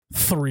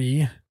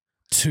3,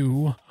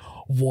 2,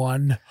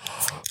 1.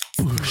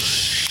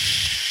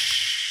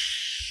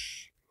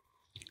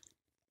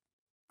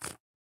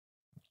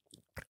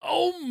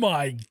 Oh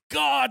my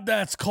God,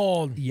 that's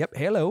cold. Yep.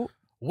 Hello.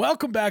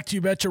 Welcome back to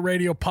You Betcha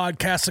Radio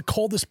Podcast, the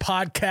coldest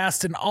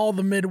podcast in all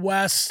the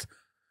Midwest,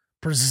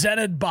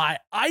 presented by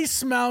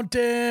Ice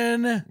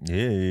Mountain.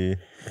 Yeah.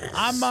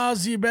 I'm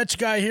Miles, the You Betcha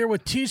guy, here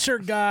with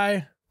T-shirt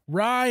guy,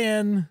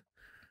 Ryan.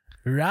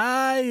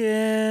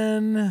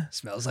 Ryan.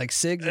 Smells like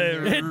cigs.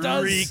 It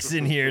does. Reeks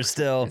in here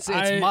still. It's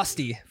I-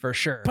 musty for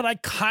sure. But I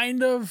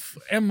kind of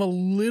am a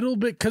little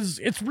bit, because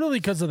it's really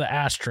because of the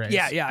ashtrays.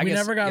 Yeah, I we guess,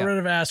 never got yeah. rid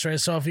of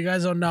ashtrays. So if you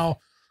guys don't know,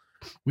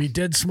 we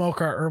did smoke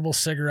our herbal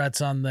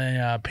cigarettes on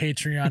the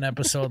Patreon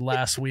episode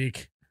last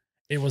week.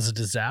 It was a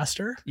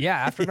disaster. Yeah,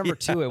 after number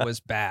 2, it was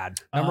bad.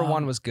 Number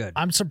 1 was good.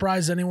 I'm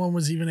surprised anyone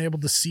was even able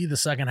to see the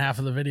second half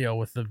of the video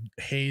with the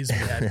haze we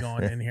had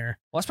going in here.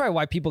 Well, that's probably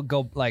why people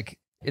go like.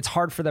 It's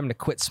hard for them to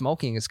quit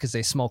smoking is because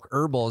they smoke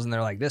herbals and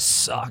they're like, this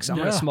sucks. I'm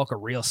Yeah. going to smoke a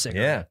real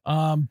cigarette.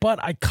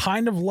 But I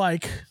kind of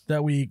like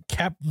that we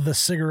kept the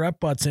cigarette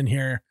butts in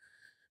here,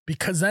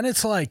 because then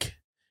it's like,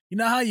 you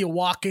know how you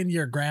walk into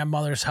your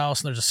grandmother's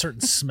house and there's a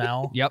certain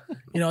smell? Yep.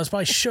 You know, it's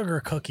probably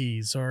sugar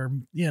cookies or,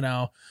 you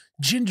know,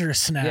 ginger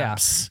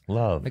snaps.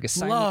 Love. Like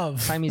a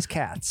Love. Siamese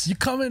cats. You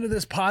come into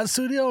this pod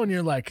studio and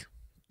you're like,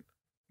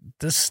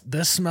 this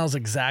smells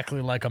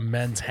exactly like a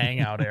men's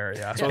hangout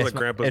area. Smells like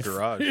Grandpa's If-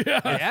 garage. It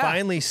Yeah.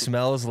 finally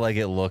smells like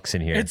it looks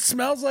in here. It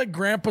smells like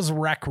Grandpa's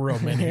rec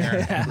room in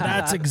here.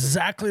 That's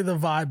exactly the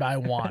vibe I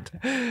want.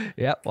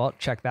 Yep. Well,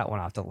 check that one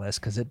off the list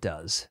because it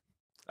does.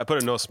 I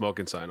put a no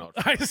smoking sign out.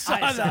 I saw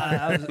I saw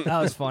that. that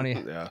was funny.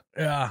 Yeah.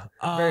 Yeah.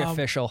 Very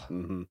official.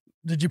 hmm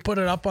Did you put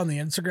it up on the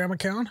Instagram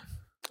account?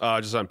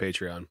 Just on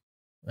Patreon.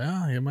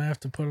 Yeah, you might have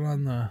to put it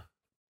on the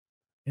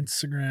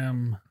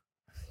Instagram.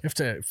 You have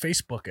to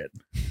Facebook it.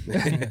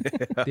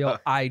 The old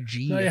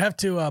IG. No, you have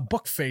to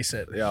book face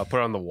it. Yeah, I'll put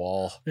it on the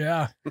wall.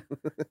 Yeah.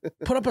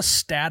 Put up a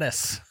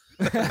status.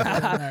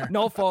 there.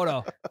 No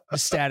photo.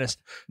 Just status.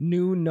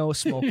 New no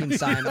smoking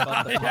sign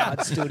above the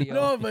pod studio.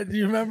 No, but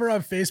you remember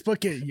on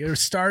Facebook, you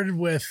started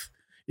with,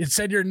 it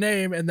said your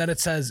name and then it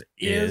says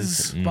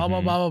is blah,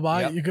 blah, blah, blah, blah.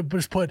 Yep. You could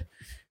just put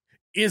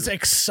is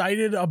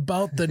excited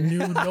about the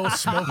new no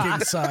smoking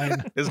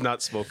sign. Is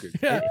not smoking.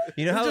 Yeah.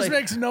 You know It how just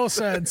like, makes no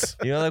sense.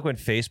 you know, like when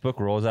Facebook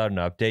rolls out an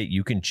update,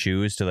 you can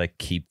choose to like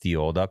keep the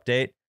old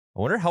update. I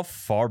wonder how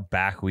far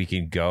back we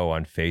can go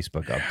on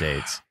Facebook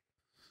updates.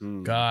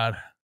 Mm. God.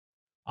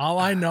 All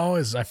I know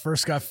is I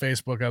first got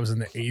Facebook. I was in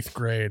the 8th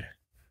grade,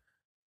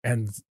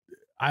 and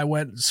I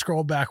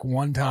scrolled back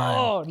one time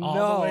Oh,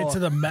 all the way no. to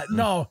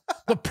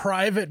the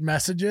private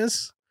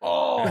messages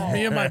with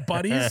me and my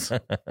buddies.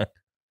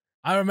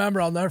 I remember,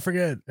 I'll never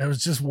forget. It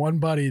was just one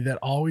buddy that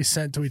always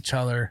sent to each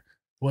other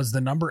was the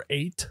number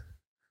 8,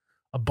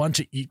 a bunch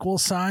of equal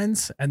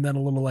signs, and then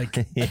a little like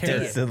It carrot.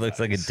 just it looks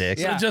like a dick.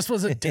 So it just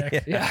was a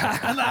dick. Yeah.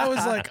 And I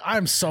was like,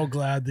 I'm so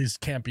glad these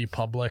can't be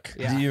public.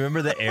 Yeah. Do you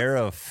remember the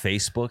era of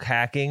Facebook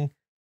hacking?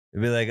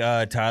 It'd be like,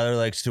 Tyler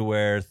likes to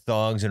wear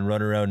thongs and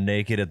run around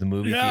naked at the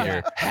movie Yeah.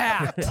 theater.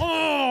 Hacked.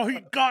 Oh, he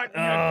got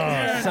me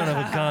again. Oh, son of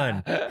a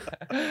gun.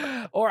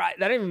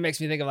 That even makes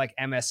me think of like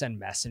MSN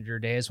Messenger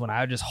days when I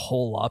would just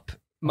hole up.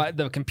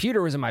 The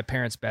computer was in my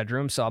parents'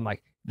 bedroom, so I'm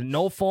like,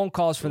 no phone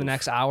calls for the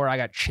next hour. I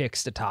got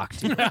chicks to talk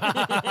to.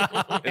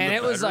 And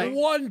it was like,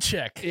 one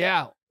chick.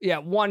 yeah,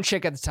 one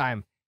chick at the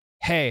time.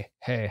 Hey,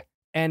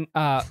 and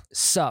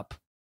sup,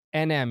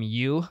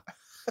 NMU,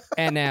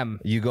 NM.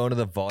 You going to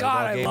the volleyball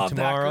God, I game love that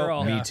tomorrow?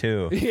 girl. Me Yeah.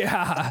 too.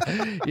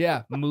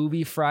 Yeah,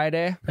 movie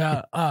Friday,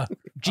 Yeah.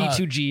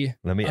 G2G.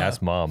 Let me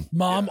ask mom.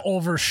 Mom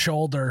over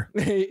shoulder.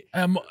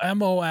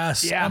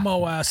 MOS. Yeah.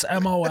 MOS.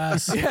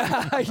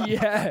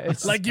 Yeah,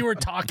 it's Like you were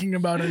talking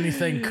about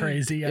anything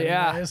crazy.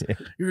 Yeah. Anyways.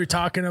 You were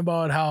talking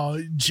about how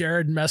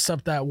Jared messed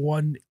up that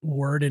one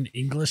word in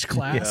English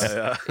class.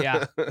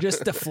 Yeah.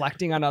 just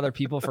deflecting on other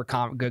people for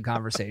good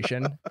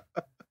conversation.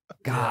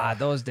 God,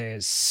 those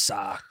days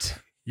sucked.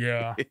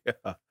 Yeah. Do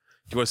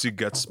you want to see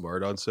Get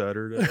Smart on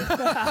Saturday?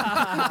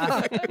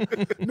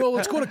 No,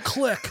 let's go to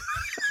Click.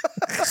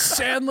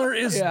 Sandler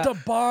is Yeah. the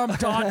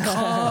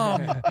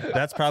bomb.com.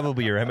 That's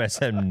probably your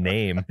MSN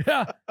name.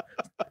 Yeah.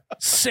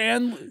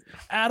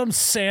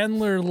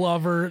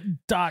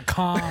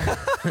 AdamSandlerLover.com.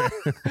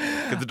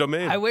 Get the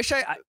domain. I wish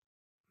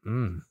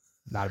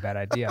not a bad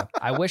idea.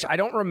 I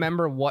don't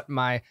remember what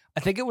I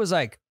think it was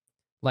like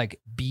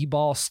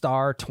B-ball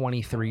star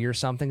 23 or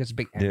something. It's a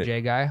big Dude.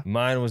 MJ guy.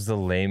 Mine was the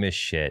lamest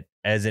shit.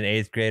 As an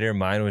 8th grader,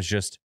 mine was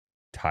just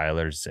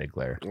Tyler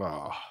Ziegler.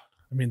 Oh,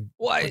 I mean,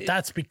 What? but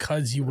that's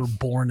because you were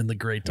born in the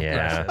Great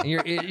Yeah.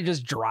 Depression. You're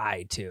just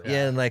dry too.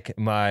 Yeah, and like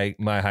my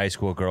high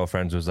school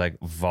girlfriends was like,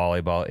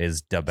 volleyball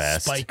is the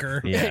best.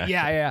 Spiker. Yeah.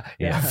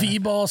 yeah.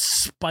 V-ball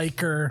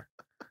Spiker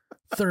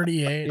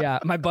 38. Yeah,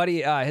 my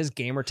buddy, his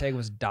gamer tag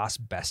was Das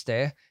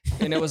Beste,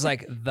 and it was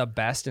like the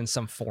best in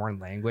some foreign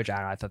language. I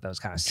don't know. I thought that was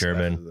kind of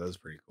German. That was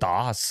pretty cool.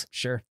 Das.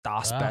 Sure,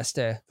 Das Wow.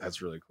 Beste.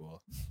 That's really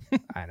cool.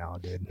 I know,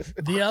 dude.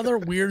 The other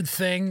weird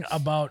thing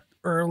about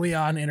early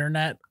on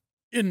internet,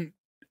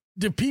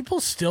 Do people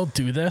still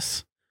do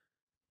this?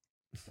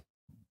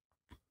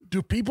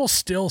 Do people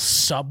still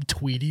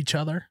subtweet each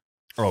other?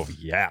 Oh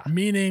yeah.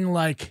 Meaning,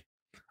 like,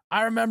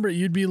 I remember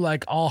you'd be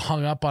like all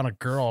hung up on a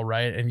girl,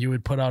 right? And you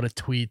would put out a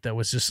tweet that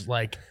was just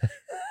like,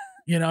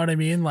 you know what I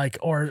mean? Like,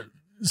 or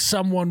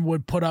someone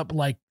would put up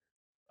like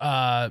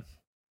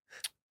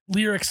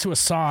lyrics to a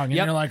song, and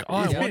Yep. you're like, oh,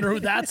 I wonder who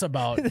that's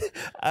about.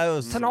 I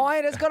was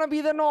Tonight is gonna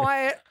be the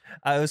night.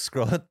 I was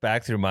scrolling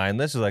back through mine.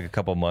 This was like a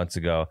couple months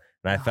ago,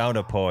 and I found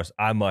a post.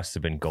 I must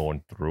have been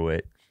going through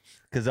it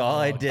because all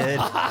I did,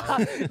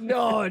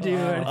 No, dude.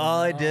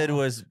 all I did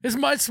was. This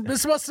must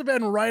have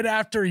been right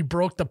after he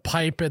broke the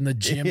pipe in the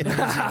gym. All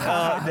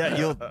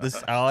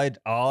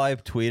I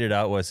tweeted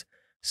out was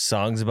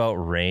songs about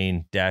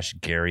rain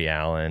 - Gary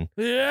Allen.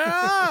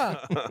 Yeah.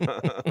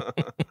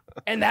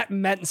 And that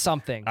meant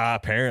something.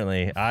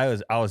 Apparently, I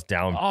was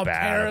down bad about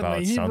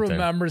Apparently, he something.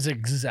 remembers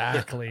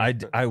exactly.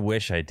 I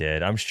wish I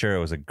did. I'm sure it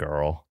was a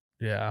girl.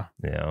 Yeah.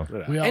 You know.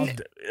 We all,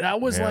 And- that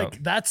was Yeah.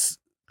 like, that's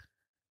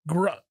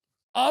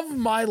of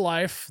my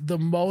life, the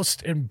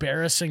most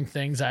embarrassing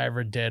things I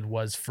ever did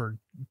was for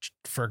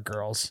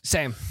girls,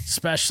 Same.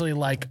 especially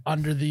like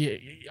under the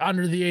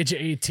age of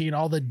 18,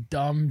 all the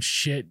dumb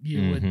shit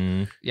you would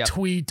Mhm. Yep.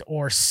 tweet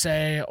or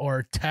say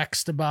or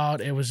text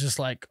about. It was just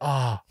like,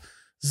 oh,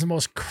 this is the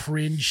most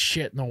cringe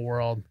shit in the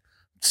world.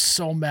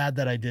 So mad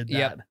that I did that.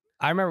 Yep.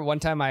 I remember one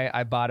time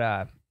I bought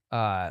a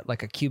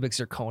like a cubic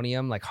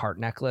zirconium like heart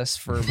necklace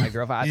for my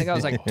girlfriend. I think I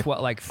was like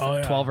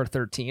 12 or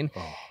 13,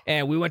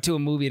 and we went to a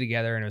movie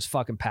together, and it was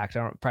fucking packed.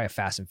 Probably a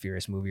Fast and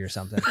Furious movie or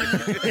something.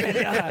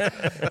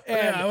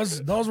 Yeah,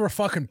 those were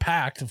fucking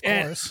packed, of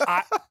And course.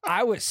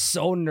 I was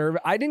so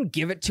nervous. I didn't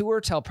give it to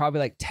her till probably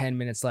like 10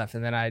 minutes left,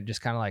 and then I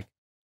just kind of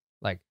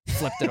like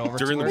flipped it over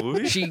During to the her.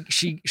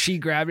 movie? She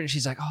grabbed it and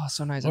she's like, "Oh,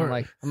 so nice." And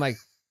I'm like,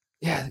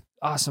 "Yeah,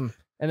 awesome."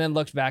 And then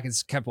looked back and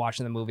kept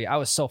watching the movie. I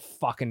was so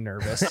fucking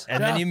nervous.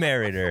 And then you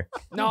married her.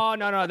 No,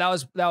 that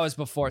was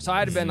before. So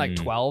I'd have been like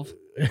 12,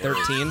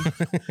 13.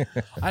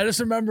 I just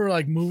remember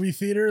like movie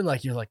theater,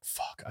 like you're like,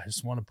 fuck, I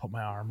just want to put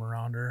my arm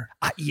around her.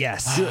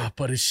 Yes.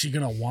 But is she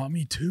gonna want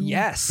me to?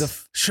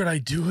 Yes. Should I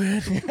do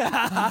it?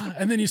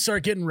 And then you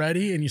start getting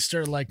ready and you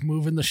start like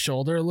moving the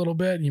shoulder a little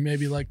bit and you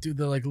maybe like do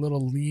the like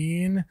little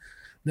lean.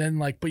 Then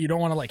like, but you don't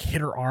want to like hit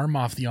her arm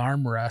off the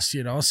armrest,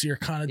 you know? So you're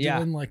kind of Yeah.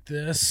 doing like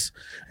this.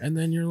 And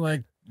then you're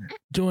like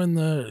doing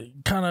the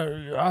kind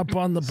of up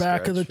on the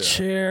back of the Stretch,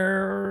 yeah.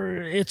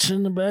 chair,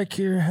 itching the back of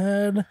your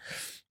head.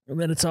 And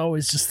then it's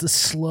always just the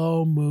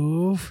slow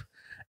move.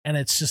 And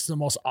it's just the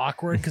most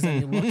awkward because then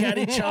you look at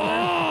each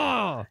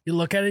other. You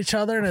look at each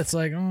other and it's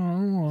like, oh,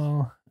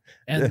 well.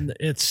 And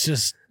it's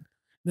just,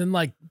 then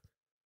like,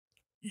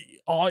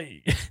 all,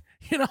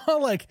 you know,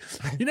 like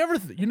you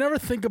never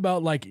think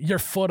about like your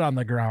foot on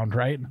the ground,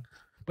 right?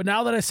 But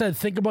now that I said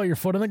think about your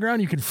foot on the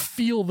ground, you can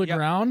feel the Yep.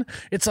 ground.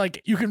 It's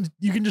like you can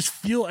just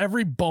feel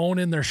every bone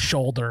in their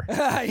shoulder.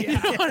 You know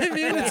what I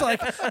mean? It's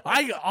like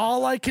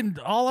all I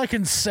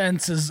can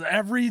sense is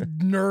every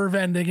nerve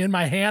ending in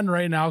my hand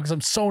right now because I'm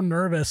so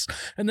nervous.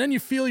 And then you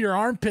feel your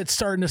armpit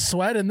starting to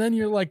sweat, and then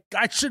you're like,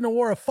 I shouldn't have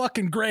wore a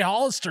fucking Gray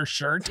Hollister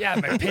shirt. Yeah,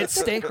 my pits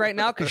stink right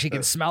now because she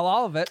can smell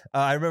all of it.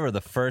 I remember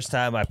the first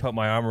time I put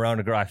my arm around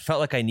a girl, I felt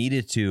like I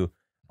needed to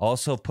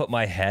also put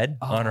my head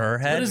on her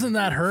head. But isn't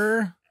that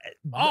her?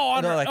 Oh,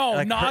 on No, her, like- like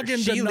her- noggin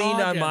to She leaned on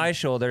noggin. my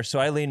shoulder, so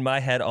I leaned my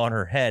head on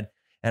her head,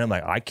 and I'm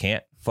like, I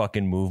can't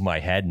fucking move my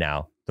head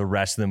now. The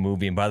rest of the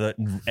movie, and by the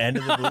end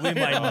of the movie,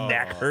 my know.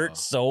 neck hurt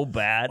so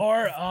bad.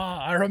 Or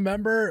I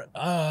remember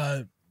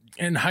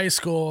in high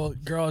school,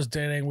 girl I was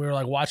dating, we were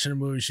like watching a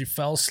movie. She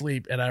fell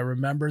asleep, and I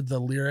remembered the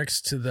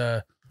lyrics to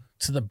the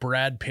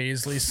Brad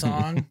Paisley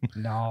song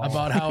No.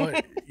 about how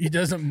he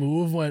doesn't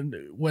move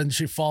when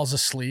she falls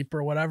asleep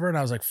or whatever. And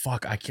I was like,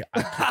 fuck, I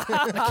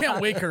can't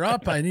wake her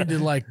up. I need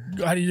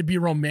to be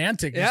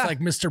romantic, Yeah. just like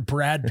Mr.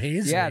 Brad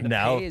Paisley. Yeah. The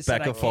Now pays that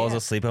Becca I falls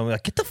can't. asleep. I'm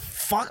like, get the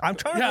fuck! I'm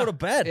trying to Yeah. go to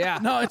bed. Yeah.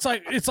 No, it's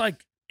like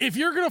if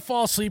you're gonna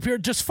fall asleep here,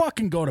 just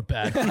fucking go to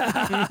bed.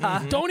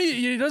 It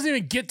doesn't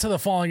even get to the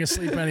falling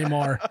asleep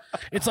anymore.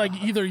 It's like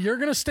either you're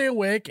gonna stay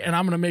awake and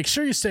I'm gonna make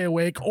sure you stay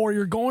awake, or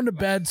you're going to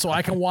bed so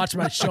I can watch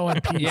my show in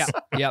peace.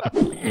 Yeah. Yep.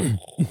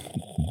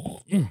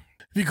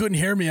 If you couldn't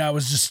hear me, I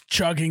was just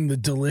chugging the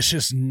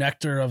delicious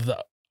nectar of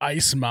the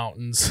ice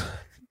mountains,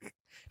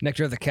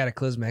 Nectar of the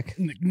Cataclysmic.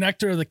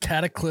 nectar of the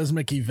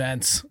cataclysmic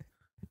events.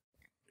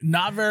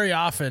 Not very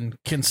often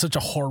can such a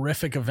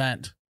horrific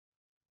event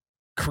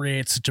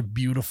create such a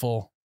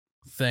beautiful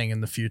thing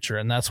in the future,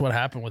 and that's what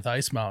happened with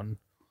Ice Mountain.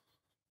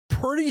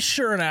 Pretty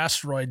sure an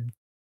asteroid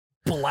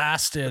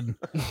blasted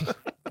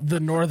the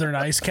northern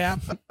ice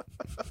cap,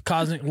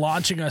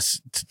 launching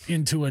us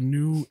into a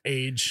new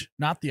age,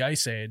 not the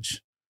ice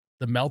age,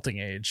 the melting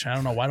age. I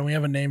don't know, why don't we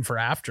have a name for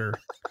after?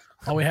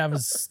 All we have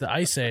is the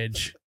ice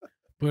age,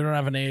 but we don't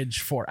have an age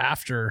for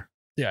after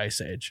the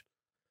ice age.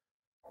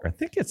 I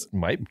think it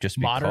might just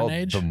be Modern called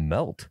age? the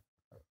melt.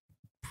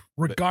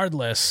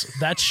 Regardless,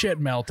 that shit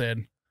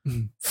melted,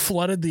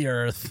 flooded the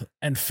earth,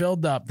 and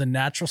filled up the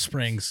natural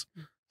springs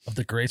of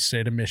the great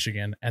state of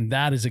Michigan. And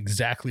that is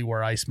exactly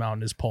where Ice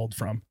Mountain is pulled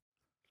from.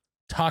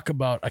 Talk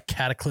about a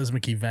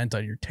cataclysmic event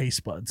on your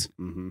taste buds.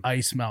 Mm-hmm.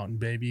 Ice Mountain,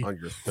 baby. On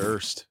your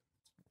thirst.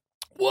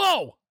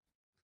 Whoa.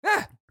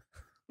 Ah.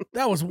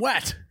 That was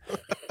wet.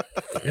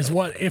 Is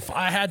what, if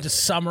I had to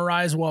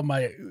summarize what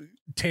my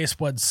taste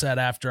buds said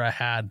after I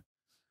had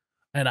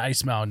an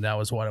Ice Mountain, that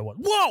was what it was.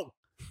 Whoa.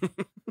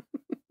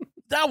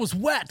 That was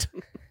wet.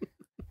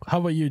 How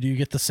about you? Do you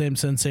get the same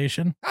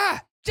sensation?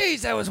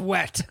 Jeez, that was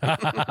wet. I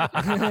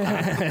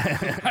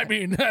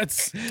mean,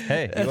 that's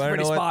Hey, That's you want to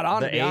pretty know spot what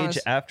on, to the be age honest.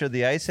 after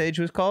the Ice Age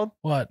was called?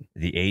 what?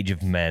 The Age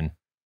of Men.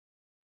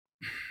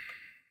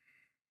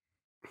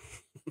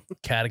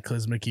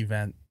 Cataclysmic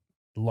event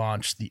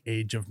launched the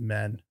Age of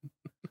Men.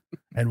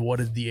 And what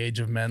did the Age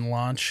of Men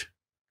launch?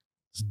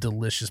 This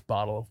delicious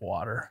bottle of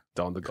water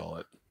Down the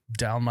gullet.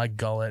 down my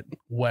gullet,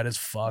 wet as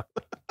fuck.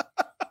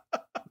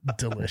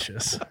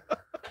 Delicious.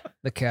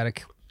 The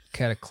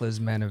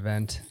Cataclysman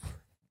event.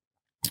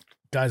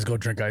 Guys, go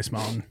drink Ice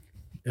Mountain.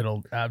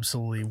 It'll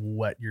absolutely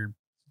wet your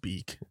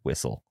beak.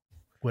 Whistle.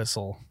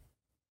 Whistle.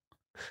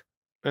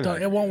 And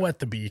It won't wet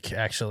the beak,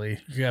 actually.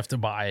 You have to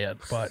buy it,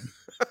 but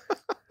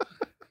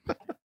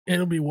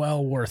it'll be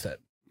well worth it.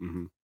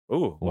 Mm-hmm.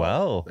 Oh,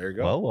 Well, there you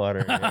go. Well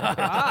water. yeah.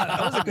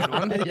 That was a good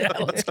one. Yeah,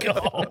 let's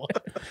go.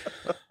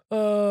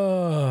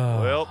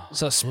 Oh, Well,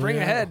 So spring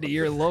Yeah. ahead to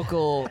your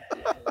local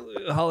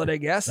holiday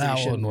gas that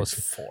station. one was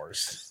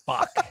forced.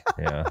 Fuck.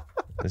 Yeah.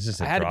 This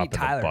is I a had to drop be in the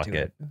Tyler to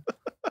bucket. it.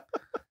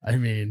 I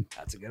mean,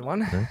 That's a good one.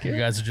 you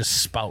guys are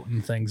just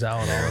spouting things out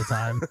all the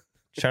time.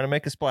 Trying to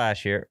make a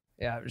splash here.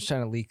 Yeah, I'm just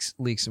trying to leak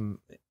some.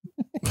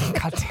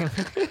 God damn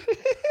it.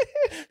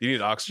 you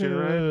need oxygen,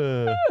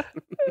 right?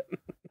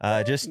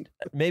 Just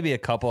maybe a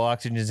couple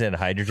oxygens and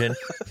hydrogen.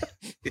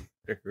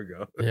 There we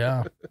go.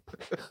 Yeah.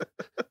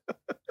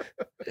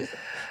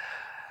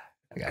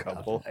 I got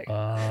Couple.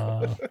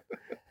 nothing.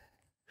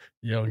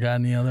 You don't got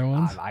any other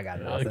ones? I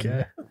got nothing.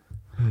 Okay.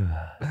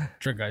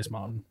 Drink Ice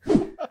Mountain.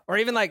 Or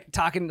even like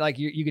talking, like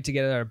you get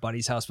together at a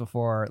buddy's house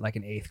before like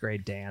an 8th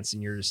grade dance,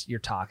 and you're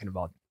talking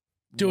about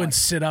Doing what-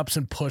 sit-ups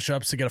and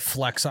push-ups to get a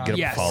flex on. Get a it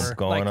yes, pump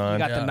going like on. You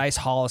got Yeah. the nice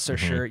Hollister Mhm.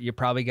 shirt. You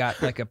probably got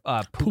like a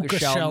puka, Puka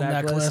shell, shell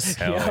necklace.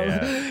 necklace. Hell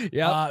Yep.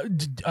 yeah.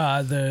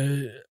 Yep.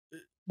 The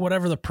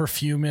whatever the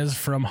perfume is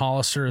from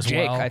Hollister as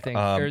Jake, well. I think.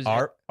 There's-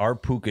 Our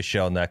puka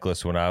shell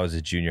necklace when I was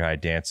at junior high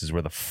dances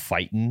were the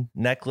fighting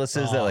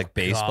necklaces that Oh, like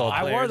baseball God.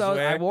 I players wore those.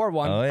 wear. I wore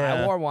one. Oh, yeah.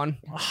 I wore one.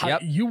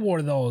 Yep. You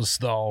wore those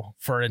though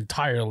for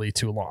entirely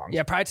too long.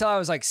 Yeah, probably till I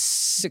was like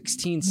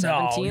 16,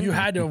 17. No, you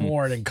had to have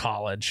worn it in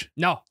college,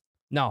 No.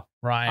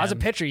 Ryan. I was a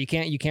pitcher. You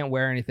can't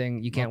wear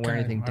anything. You can't wear Okay,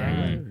 anything all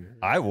dangling.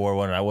 I wore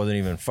one and I wasn't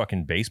even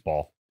fucking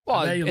baseball. Well,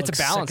 I bet you it's a look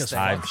sick balance as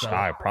thing. fuck.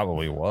 I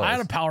probably was. I had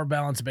a power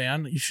balance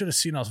band. You should have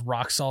seen how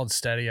rock solid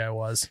steady I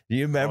was. Do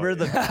you remember Oh,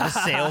 the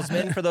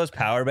salesman for those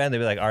power band? They'd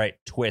be like, all right,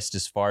 twist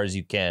as far as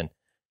you can.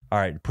 All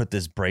right, put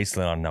this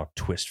bracelet on now,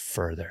 twist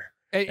further.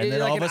 And then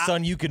You're all like of a an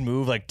sudden you can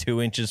move like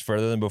 2 inches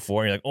further than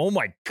before. And you're like, oh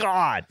my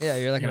God. Yeah,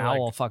 you're like an You're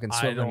owl like, fucking I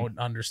swimming. don't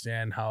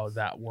understand how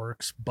that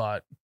works,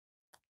 but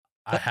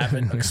I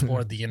haven't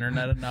explored the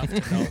internet enough to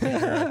know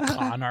that you're a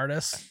con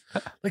artist.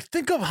 Like,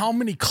 think of how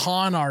many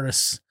con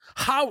artists,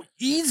 how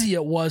easy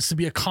it was to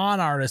be a con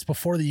artist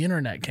before the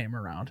internet came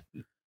around.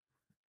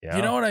 Yeah.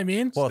 You know what I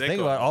mean? Well, Think think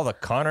of- about all the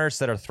con artists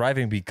that are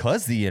thriving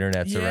because the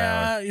internet's around.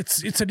 Yeah,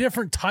 it's a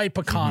different type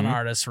of con Mhm.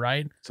 artist,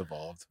 right? It's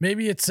evolved.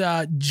 Maybe it's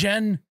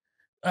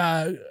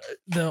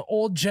the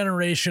old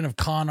generation of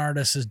con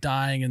artists is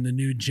dying and the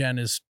new gen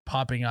is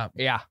popping up.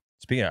 Yeah.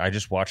 Speaking of, I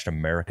just watched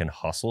American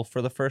Hustle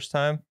for the first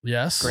time.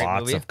 Yes. Great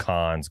Lots movie. of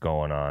cons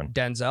going on.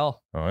 Denzel.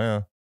 Oh,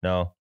 yeah.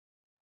 No.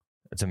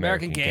 It's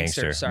American, American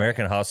Gangster, Gangster. sorry.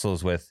 American Hustle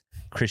is with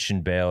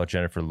Christian Bale,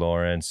 Jennifer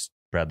Lawrence,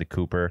 Bradley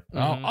Cooper.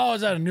 Mhm. Oh,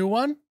 is that a new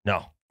one?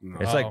 No,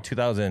 it's Oh. like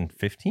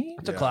 2015.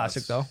 It's a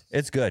classic though.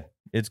 It's good.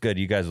 It's good.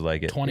 You guys will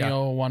like it.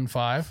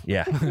 20015.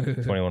 Yeah.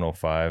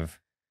 2105.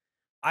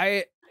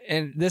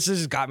 And this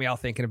has got me all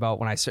thinking about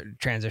when I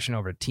transitioned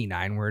over to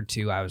T9 word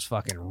too. I was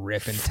fucking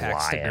ripping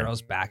text to Flying.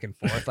 girls back and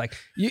forth. Like,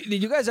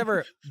 did you guys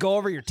ever go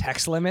over your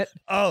text limit?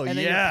 Oh, And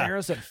then your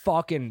parents would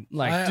fucking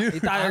like, Dude, they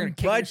thought they were gonna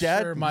kick my your shit.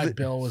 dad- Sure, my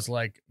bill was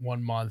like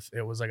 1 month.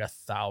 It was like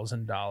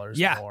 $1,000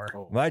 Yeah.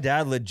 more. My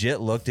dad legit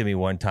looked at me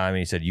one time and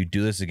he said, "You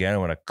do this again, I'm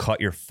going to cut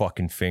your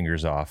fucking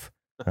fingers off."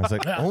 I was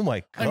like, "Oh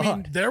my I God."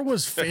 mean, there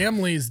was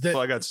families that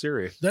Well, I got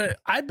Siri.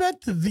 I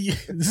bet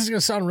this is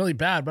gonna sound really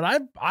bad, but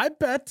I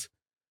bet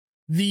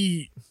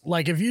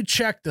if you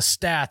check the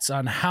stats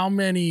on how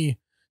many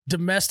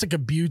domestic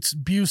abuse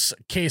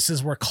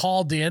cases were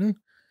called in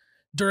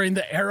during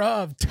the era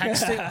of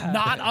texting,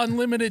 not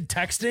unlimited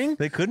texting.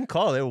 They couldn't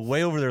call. They were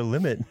way over their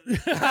limit.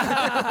 No,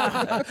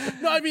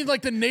 I mean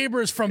like the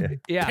neighbors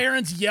from Yeah.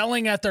 parents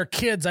yelling at their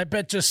kids. I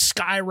bet just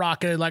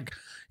skyrocketed. Like,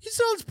 he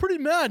sounds pretty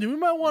mad. We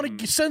might want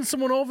to send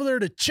someone over there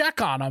to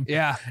check on him.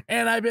 Yeah.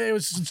 And I bet it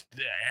was just,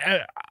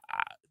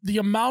 the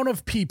amount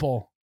of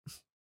people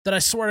that I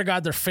swear to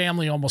God, their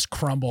family almost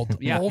crumbled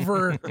Yeah.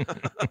 over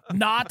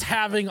not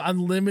having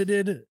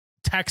unlimited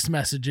text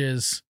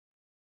messages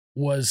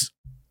was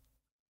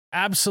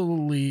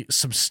absolutely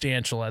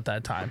substantial at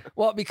that time.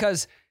 Well,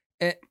 because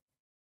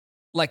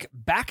like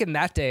back in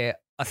that day,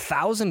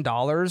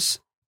 $1,000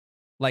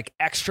 like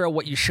extra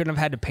what you shouldn't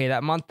have had to pay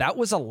that month, that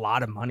was a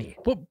lot of money.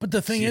 But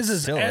the thing is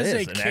Still as a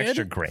an extra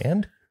kid,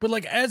 grand. but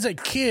like as a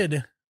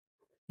kid,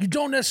 you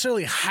don't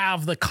necessarily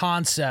have the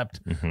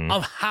concept Mhm.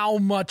 of how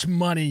much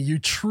money you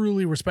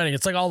truly were spending.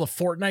 It's like all the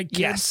Fortnite kids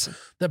Yes.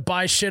 that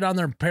buy shit on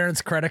their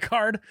parents' credit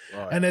card,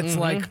 Oh, and it's Mhm.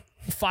 like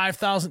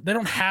 5,000. They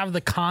don't have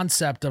the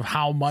concept of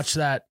how much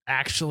that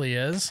actually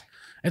is,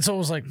 and so it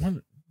was like,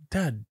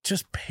 Dad,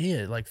 just pay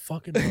it. Like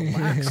fucking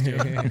relax, dude.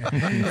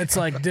 It's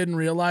like didn't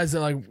realize that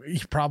like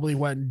he probably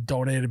went and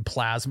donated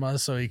plasma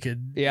so he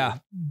could Yeah.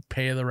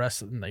 pay the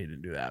rest of. No, he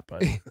didn't do that,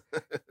 but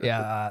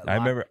Yeah. I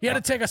remember. he had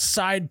to take a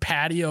side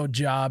patio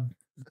job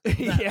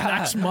yeah.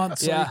 next month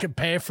so Yeah. he could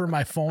pay for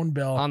my phone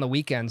bill. On the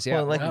weekends. Yeah.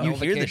 Well, like Yeah. you No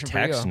hear the vacation for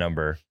text you.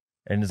 number,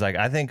 and it's like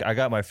I think I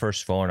got my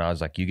first phone. I was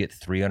like, you get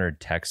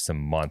 300 texts a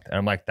month, and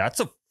I'm like, that's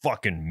a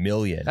fucking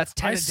million. That's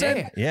 10 I a said-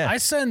 day. yeah. I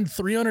send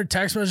 300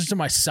 text messages to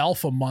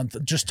myself a month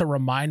just to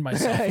remind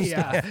myself.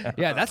 yeah.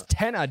 Yeah. That's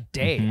 10 a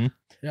day. Mhm.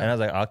 Yeah. And I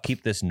was like, I'll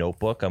keep this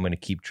notebook. I'm going to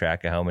keep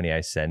track of how many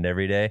I send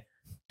every day.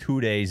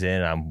 2 days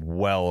in, I'm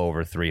well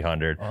over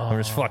 300. I'm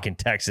just Oh. fucking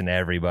texting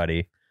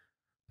everybody.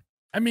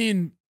 I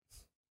mean,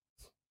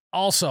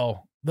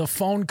 also, the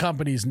phone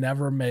companies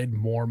never made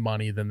more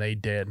money than they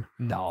did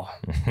No.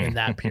 in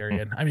that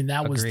period. I mean,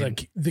 that was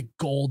Agreed. the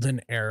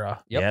golden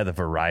era. Yep. Yeah, the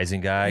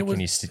Verizon guy. It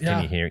was-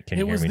 Can you hear? Can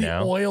It you hear was me the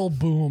now? oil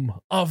boom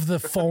of the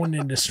phone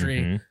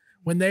industry. Mhm.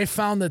 When they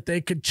found that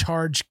they could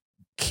charge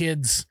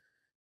kids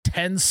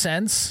 10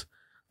 cents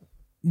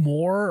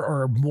more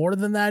or more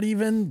than that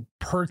even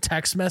per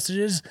text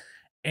messages,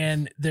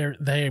 and their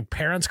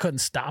parents couldn't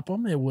stop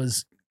them. It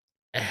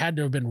had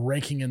to have been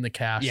raking in the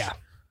cash. Yeah.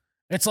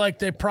 It's like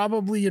they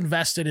probably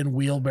invested in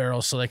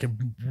wheelbarrows so they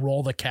could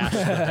roll the cash. to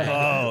the bank.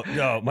 Oh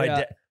no,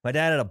 Yeah. my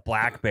dad had a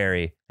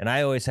BlackBerry, and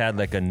I always had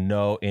like a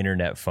no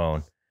internet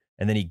phone.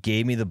 And then he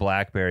gave me the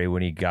BlackBerry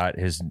when he got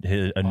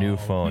a new Oh,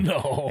 phone.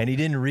 No. And he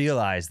didn't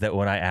realize that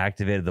when I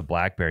activated the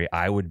BlackBerry,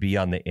 I would be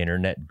on the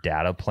internet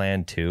data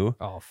plan too.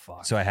 Oh,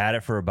 fuck. So I had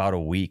it for about a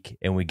week,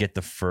 and we get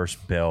the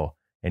first bill,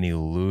 and he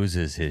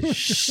loses his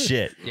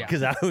shit Yeah.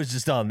 because I was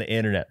just on the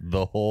internet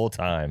the whole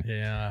time.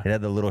 Yeah. It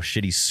had the little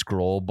shitty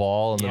scroll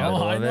ball in the Yeah.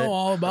 middle Oh, I of know it.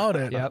 all about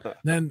it. Yep.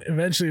 Then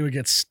eventually we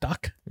get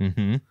stuck.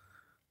 Mm-hmm.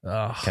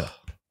 Ugh. Kinda.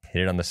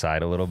 Hit it on the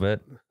side a little bit.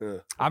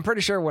 I'm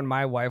pretty sure when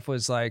my wife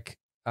was like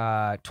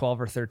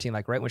 12 or 13,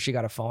 like right when she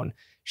got a phone,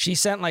 she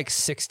sent like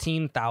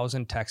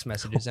 16,000 text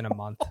messages in a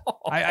month.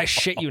 I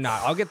shit you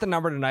not. I'll get the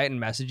number tonight and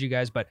message you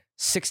guys, but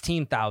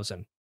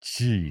 16,000.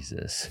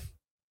 Jesus.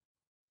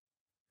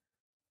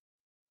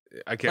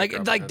 I can't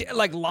comprehend.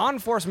 Like law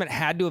enforcement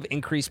had to have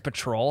increased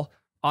patrol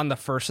on the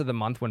first of the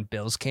month when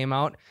bills came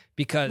out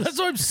because That's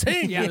what I'm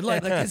saying. yeah, dude.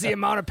 like Like, because the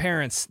amount of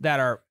parents that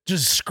are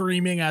just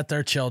screaming at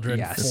their children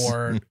Yes.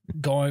 for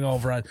going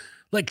over on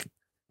like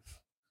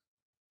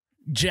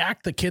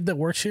Jack, the kid that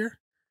works here,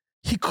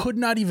 he could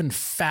not even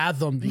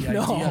fathom the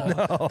No.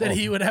 idea No. that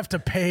he would have to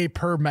pay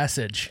per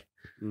message.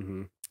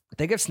 Mhm.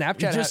 they give He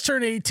Snapchat. just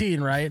turned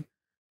 18, right?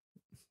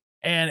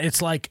 And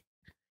it's like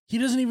he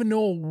doesn't even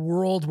know a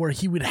world where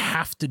he would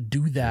have to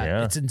do that.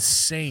 Yeah. It's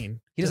insane.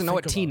 he doesn't to know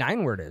what think about.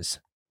 T9 word is.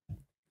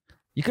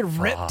 You could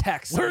rip Fuck.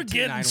 text. We're on T9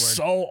 getting word.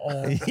 so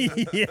old.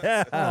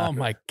 yeah. Oh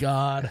my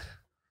god.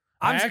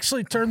 I I'm-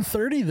 actually turned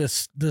 30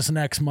 this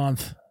next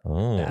month.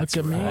 Oh, That's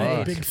Look at me,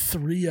 right. big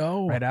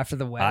 3-0. right after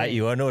the wedding.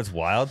 you want to know what's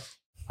wild?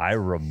 I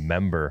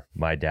remember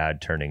my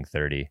dad turning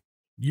 30.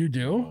 You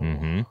do?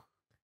 Mm-hmm.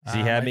 So he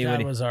had my me dad when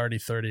he, was already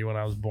 30 when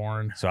I was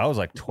born. so I was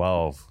like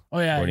 12. Oh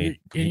yeah, When he-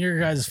 in your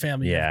guys'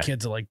 family, you Yeah. have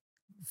kids at like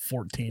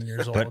 14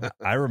 years old. But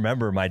I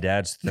remember my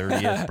dad's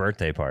 30th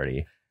birthday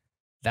party.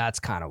 That's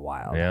kind of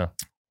wild. Yeah.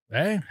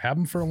 Hey, had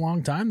them for a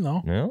long time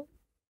though. Yeah.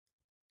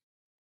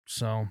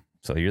 So,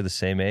 So you're the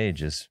same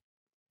age as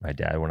my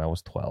dad when I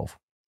was 12.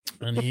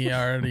 and he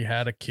already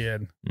had a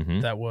kid Mm-hmm.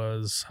 that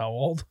was how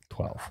old?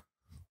 12.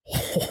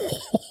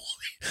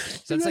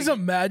 Can you it's guys like-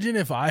 imagine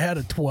if I had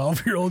a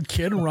 12-year-old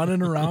kid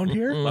running around A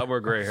here? lot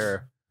more gray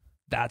hair.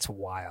 That's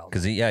wild.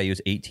 Because he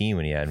was 18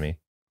 when he had me.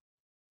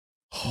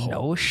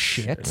 No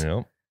shit. You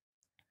know?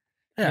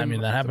 Yeah, I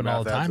mean that happened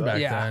all the math adds time up.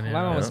 back Yeah, then. you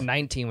my mom know? was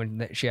 19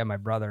 when she had my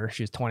brother.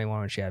 She was 21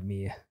 when she had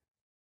me.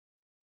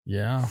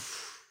 Yeah.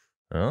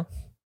 Huh?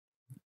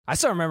 I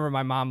still remember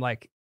my mom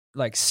like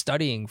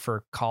studying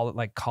for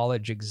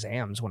college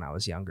exams when I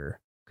was younger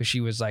because she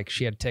was like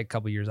she had to take a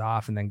couple years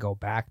off and then go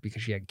back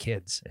because she had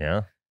kids.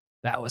 Yeah.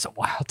 That was a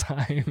wild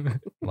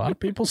time. A lot of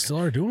people still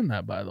are doing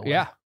that, by the way.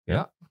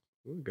 yeah.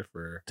 Ooh, good for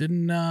her.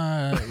 Didn't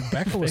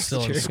Becca was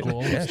still in Thanks,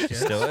 school? Yeah, with she kids.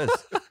 still is.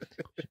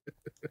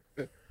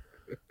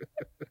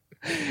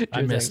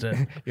 I missed it.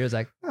 He was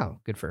like, oh,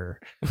 good for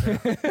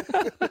her.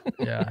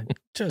 Yeah,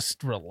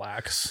 just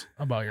relax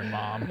about your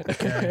mom.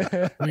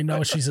 Okay, we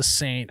know she's a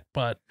saint,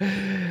 but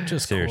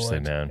just Seriously,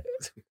 cool it. man.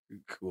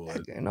 Cool.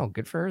 No,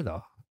 good for her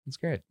though. It's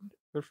great.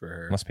 Good for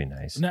her. Must be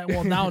nice.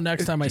 Well, now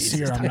next time I see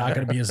her, Jesus. I'm not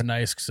going to be as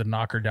nice because I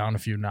knock her down a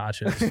few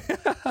notches.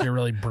 You're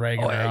really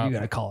bragging Oh her yeah, up. you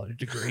got a college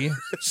degree.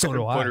 So do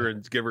Put her I.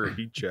 and give her a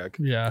heat check.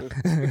 Yeah,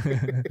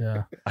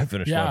 yeah, I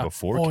finished yeah. mine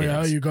before Oh kids.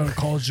 yeah, you got a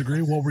college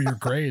degree. What were your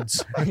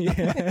grades?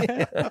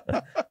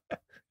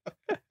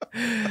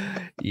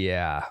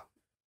 Yeah.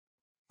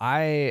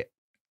 I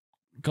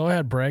Go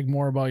ahead, brag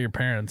more about your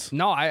parents.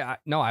 no,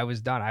 I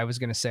was done. I was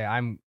gonna say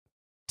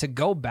to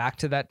go back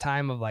to that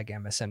time of like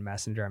MSN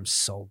Messenger. I'm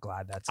so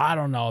glad that's I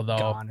don't know though.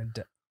 gone.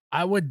 And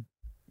I would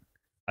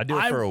I do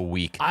it for a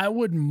week. I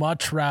would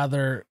much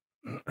rather.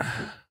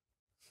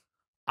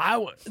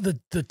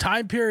 The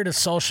time period of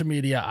social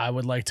media I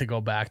would like to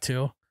go back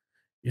to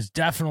is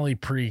definitely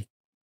pre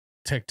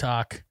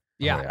TikTok,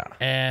 yeah. Oh, yeah.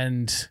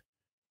 and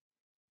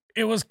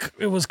it was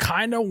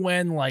kind of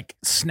when like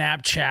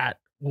Snapchat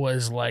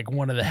was like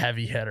one of the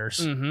heavy hitters,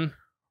 Mm-hmm.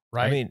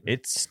 right? I mean,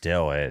 it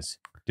still is,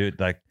 dude.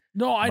 Like,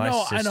 no, I my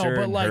know, sister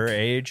but and like her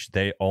age,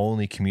 they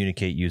only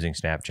communicate using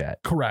Snapchat.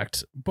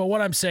 correct. But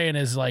what I'm saying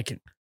is like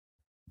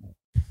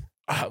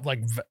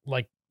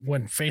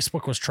when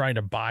Facebook was trying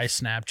to buy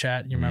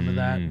Snapchat, you remember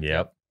that?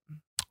 Yep.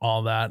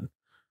 All that.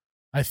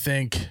 I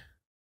think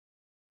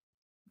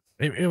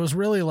it was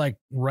really like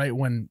right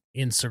when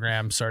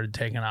Instagram started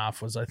taking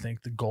off was I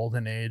think the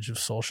golden age of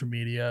social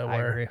media I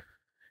where agree.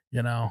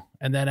 you know,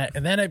 and then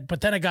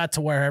it got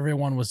to where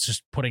everyone was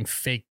just putting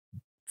fake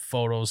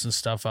photos and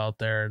stuff out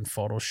there and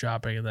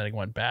photoshopping, and then it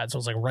went bad. So it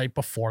was like right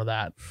before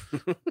that.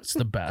 It's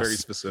the best. Very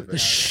specific. The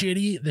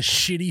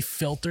shitty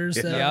filters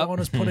that Yep. everyone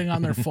was putting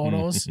on their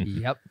photos.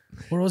 Yep.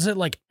 What was it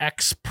like?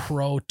 X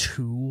Pro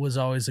 2 was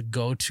always a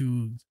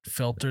go-to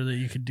filter that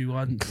you could do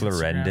on Instagram.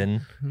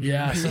 Clarendon.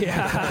 Yeah, something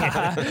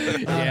Yeah. like that.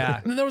 Yeah.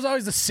 And then there was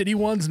always the city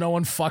ones no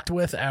one fucked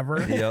with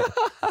ever. Yep.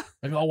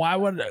 Like, oh,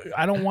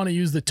 I don't want to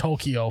use the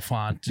Tokyo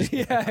font. Just,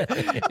 Yeah.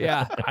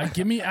 Yeah.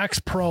 give me X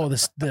Pro.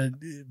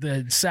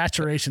 The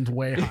saturation's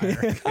way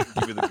higher.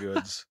 Give you the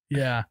goods.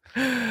 Yeah.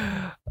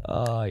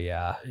 Oh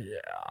yeah.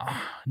 Yeah.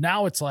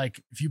 Now it's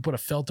like if you put a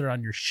filter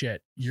on your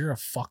shit, you're a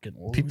fucking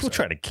loser. People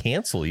try to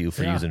cancel you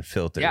for Yeah. using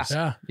filters. Yeah.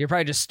 Yeah. You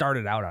probably just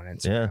started out on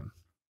Instagram.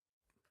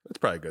 That's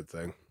probably a good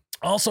thing.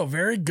 Also,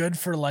 very good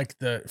for like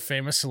the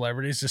famous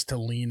celebrities just to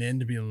lean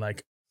into being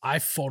like, I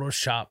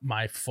Photoshop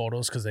my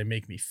photos because they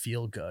make me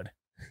feel good.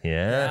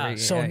 Yeah. Yeah.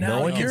 So Yeah. now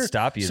No one can you're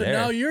stop you so there.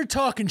 now you're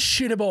talking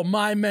shit about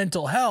my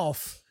mental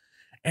health.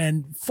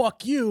 And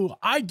fuck you.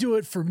 I do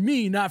it for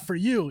me, not for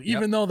you,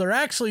 even though they're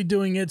actually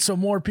doing it so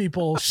more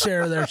people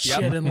share their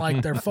shit and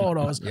like their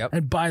photos Yep.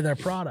 and buy their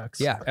products.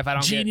 Yeah. If I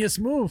don't Genius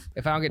move.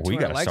 get 200 We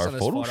gotta likes start on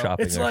this photo, photoshopping.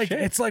 It's our like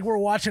shit. it's like we're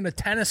watching a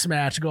tennis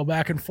match go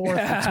back and forth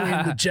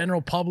between the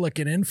general public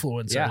and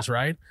influencers, Yeah.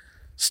 right?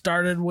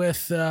 Started with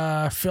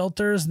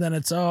filters, then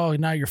it's now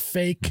you're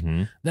fake.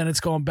 Mhm. Then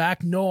it's going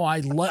back. No, I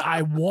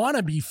want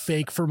to be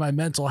fake for my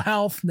mental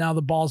health. Now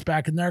the ball's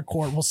back in their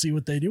court. We'll see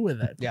what they do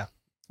with it.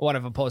 one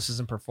if a post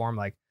doesn't perform,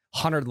 like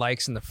 100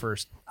 likes in the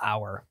first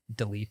hour,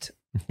 delete,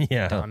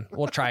 Yeah. done.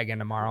 We'll try again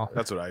tomorrow.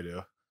 That's what I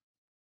do.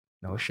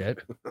 No shit.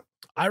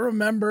 I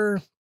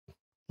remember,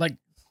 like,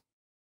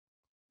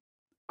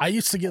 I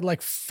used to get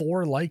like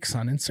 4 likes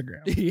on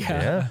Instagram.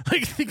 Yeah.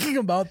 Like thinking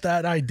about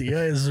that idea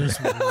is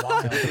just wild.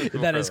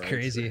 That is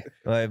crazy.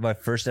 My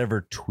first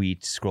ever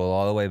tweet, scroll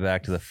all the way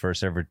back to the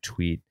first ever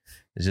tweet.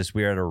 It's just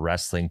we were at a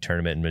wrestling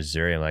tournament in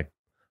Missouri. I'm like,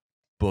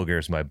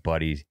 Booger's my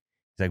buddy. He's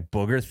like,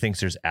 Booger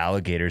thinks there's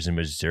alligators in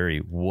Missouri.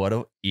 What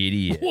an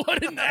idiot.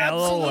 What an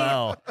absolute.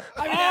 LOL.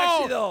 I mean, Oh,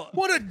 actually, though.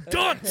 what a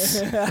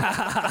dunce.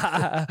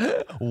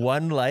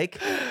 One like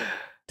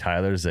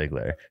Tyler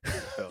Ziegler.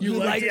 You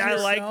liked it I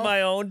like yourself?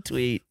 my own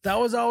tweet. That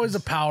was always a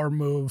power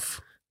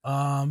move.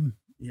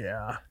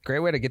 Yeah. Great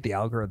way to get the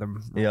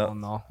algorithm Yeah.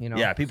 rolling, though. You know?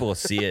 Yeah, people will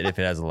see it if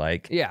it has a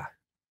like. Yeah.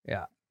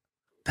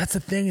 That's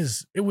the thing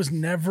is it was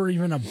never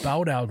even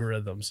about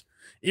algorithms.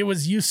 It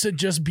was used to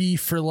just be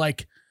for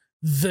like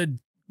the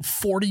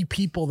 40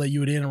 people that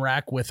you would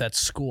interact with at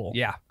school.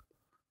 Yeah.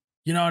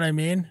 You know what I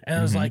mean? And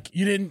it was Mhm. like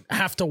you didn't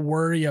have to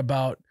worry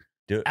about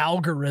Dude.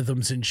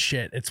 algorithms and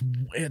shit.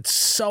 It's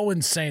so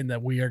insane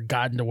that we are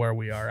gotten to where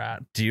we are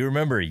at. Do you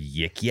remember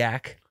Yik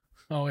Yak?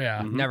 Oh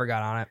yeah. Mhm. Never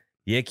got on it.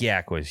 Yik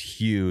Yak was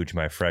huge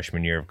my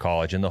freshman year of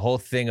college. And the whole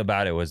thing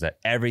about it was that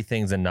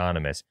everything's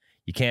anonymous.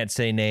 You can't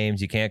say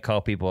names. You can't call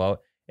people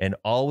out. And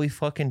all we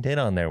fucking did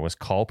on there was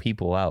call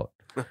people out.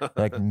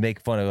 Like make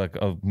fun of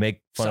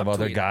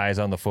other Subtweet. guys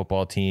on the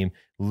football team.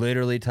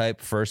 Literally type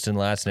first and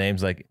last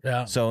names like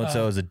Yeah.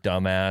 so-and-so is a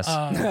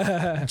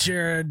dumbass.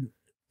 Jared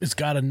has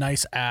got a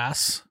nice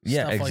ass.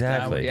 Yeah, Stuff like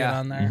that would exactly. get Yeah.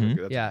 on there. Mhm.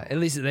 Good. Yeah. At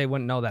least they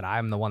wouldn't know that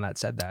I'm the one that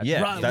said that.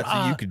 Yeah, Right,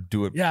 that's you could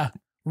do it. Yeah.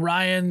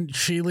 Ryan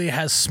Sheely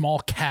has small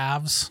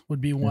calves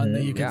would be one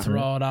that you could Yeah.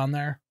 throw out on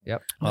there.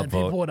 Yep. And then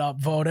Upvote. people would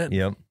upvote it.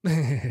 Yep.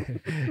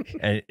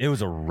 And it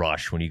was a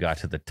rush when you got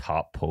to the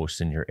top posts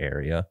in your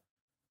area.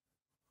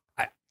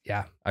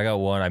 Yeah. I got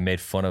one. I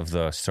made fun of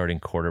the starting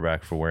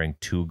quarterback for wearing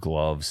 2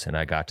 gloves, and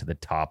I got to the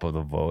top of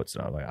the votes.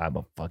 And I was like, I'm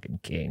a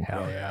fucking king.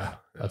 Hell yeah.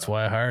 That's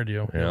why I hired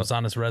you. It Yeah. was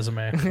on his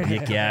resume.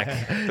 Yik yak.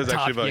 That's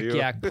Top actually about yik you.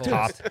 yak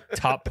post.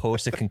 Top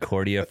post at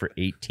Concordia for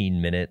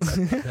 18 minutes.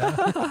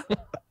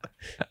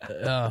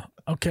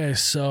 Okay,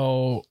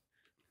 so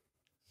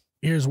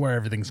here's where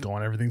everything's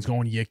going. Everything's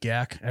going yik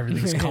yak.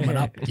 Everything's coming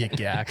up yik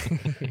yak.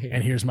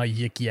 And here's my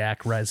yik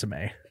yak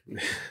resume.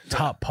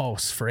 Top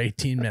posts for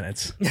 18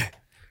 minutes.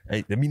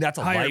 I mean, that's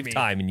a Hire me.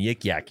 lifetime in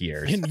yik yak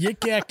years. In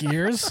yik yak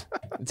years,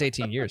 It's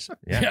 18 years.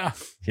 yeah,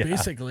 Yeah.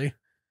 basically.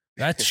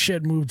 That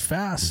shit moved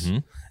fast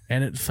Mhm.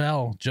 and it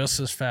fell just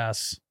as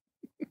fast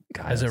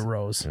God, as it it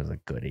rose. was a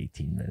good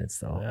 18 minutes,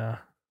 though. Yeah.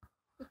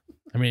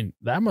 I mean,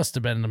 that must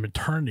have been an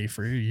eternity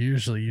for you. You're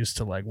usually used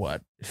to like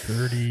what,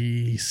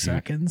 30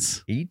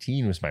 seconds?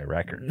 18 was my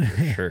record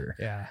for sure.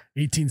 Yeah.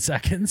 18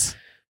 seconds?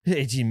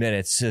 18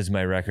 minutes is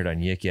my record on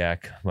Yik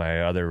Yak.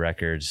 My other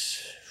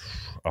records,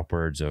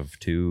 upwards of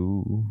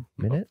 2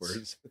 minutes.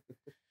 Upwards.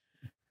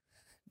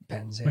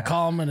 Depends. We Yeah.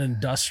 call them an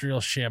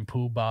industrial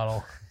shampoo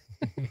bottle.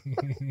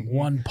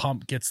 One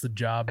pump gets the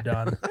job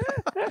done.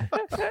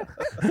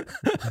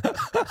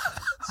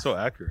 So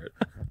accurate.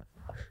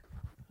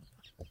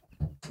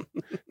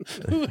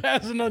 Who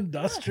has an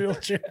industrial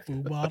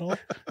shampoo bottle?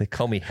 They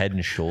call me Head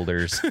and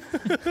Shoulders.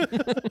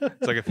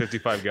 It's like a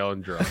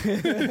 55-gallon drum.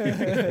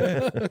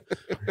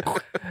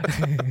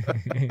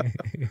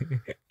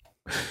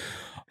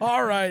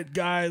 All right,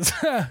 guys.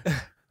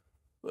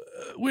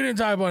 We didn't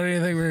talk about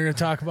anything we were going to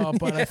talk about,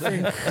 but I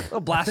think, A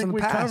blast I think from the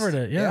we past. covered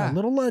it. Yeah, a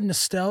little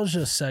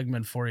nostalgia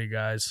segment for you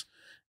guys.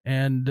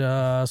 And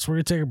so we're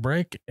going to take a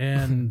break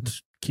and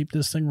keep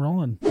this thing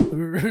rolling.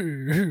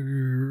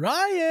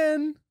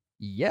 Ryan,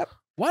 Yep.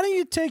 why don't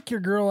you take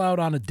your girl out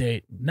on a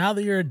date? Now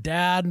that you're a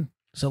dad,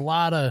 there's a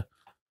lot of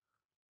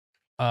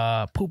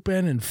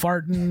pooping and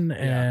farting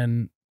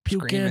and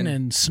puking Screaming.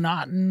 and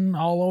snotting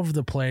all over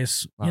the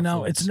place. Lot You of know,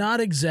 fluids. it's not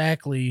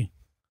exactly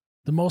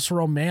the most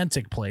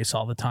romantic place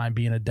all the time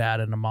being a dad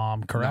and a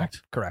mom, correct? No,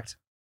 correct.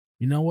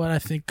 You know what I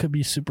think could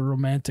be super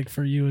romantic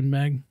for you and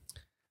Meg?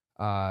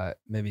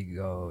 Maybe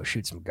go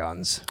shoot some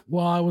guns.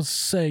 Well, I would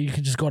say you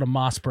could just go to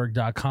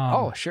mossberg.com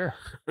Oh, sure.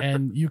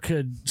 and you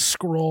could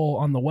scroll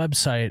on the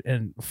website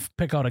and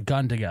pick out a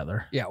gun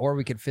together. Yeah, or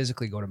we could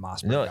physically go to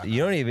Mossberg. No,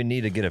 you don't even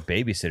need to get a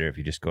babysitter if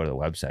you just go to the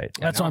website.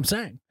 That's what I'm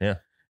saying. Yeah.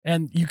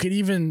 And you could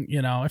even,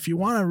 you know, if you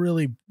want to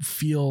really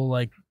feel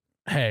like,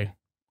 hey,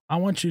 I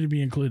want you to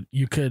be included,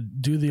 you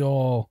could do the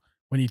old,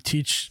 when you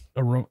teach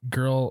a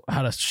girl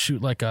how to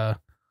shoot like a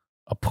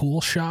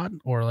pool shot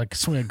or like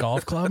swing a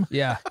golf club,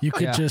 Yeah. you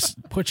could Yeah. just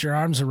put your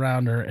arms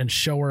around her and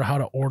show her how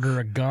to order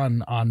a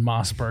gun on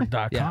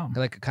mossberg.com. Yeah.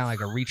 Like kind of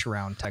like a reach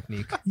around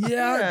technique.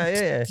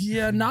 Yeah.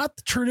 Yeah. Not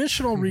the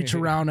traditional reach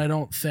around, I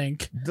don't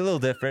think. It's a little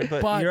different,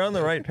 but, But- you're on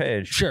the right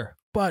page. Sure.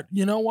 But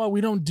you know what?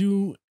 We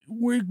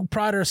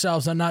pride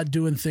ourselves on not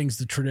doing things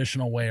the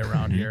traditional way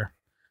around here.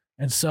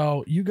 And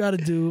so you got to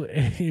do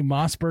a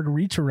Mossberg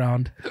reach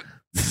around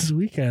this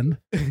weekend.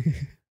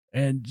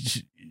 And,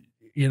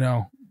 you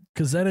know,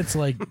 because then it's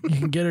like you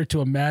can get her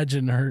to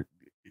imagine her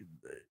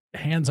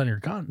hands on your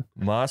gun.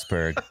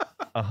 Mossberg,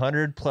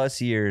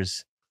 100+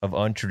 years of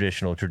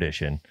untraditional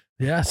tradition.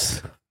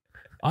 Yes.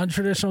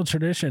 Untraditional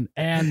tradition.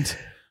 And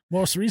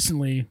most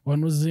recently,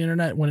 when was the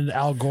internet? When did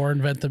Al Gore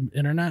invent the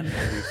internet?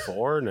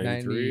 94,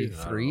 93,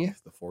 93?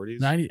 the 40s.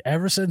 90,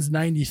 ever since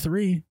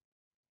 93,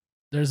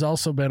 there's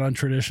also been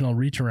untraditional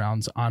reach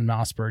arounds on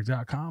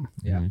mossberg.com.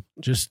 Yeah. Mhm.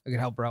 Just I can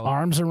help bro.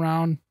 arms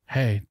around.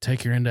 Hey,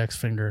 take your index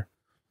finger,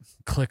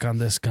 click on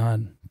this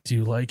gun. Do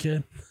you like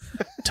it?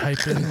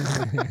 Type in,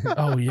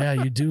 oh, yeah,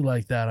 you do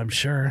like that, I'm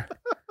sure.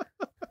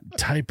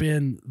 Type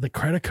in the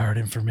credit card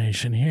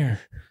information here.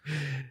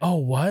 Oh,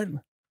 what?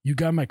 You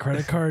got my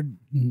credit card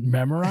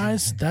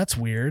memorized? That's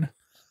weird.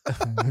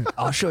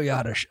 I'll show you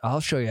how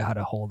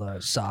to hold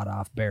a sawed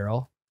off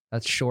barrel.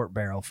 That's short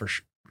barrel for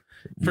sure.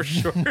 For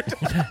sure.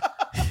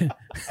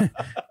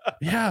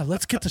 Yeah,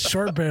 let's get the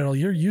short barrel.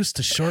 You're used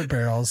to short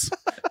barrels.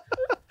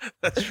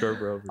 That's short,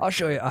 bro. I'll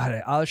show you how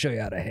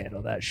to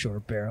handle that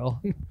short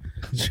barrel.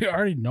 She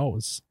already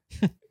knows.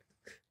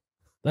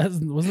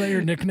 Wasn't that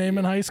your nickname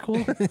in high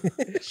school?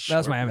 That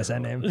was my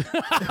MSN name.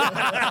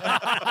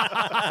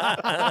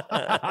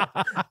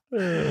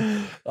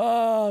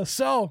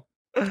 So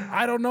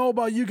I don't know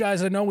about you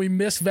guys. I know we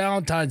missed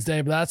Valentine's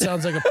Day, but that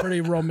sounds like a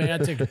pretty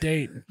romantic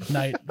date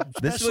night,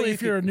 This is what especially you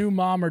if you're a new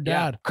mom or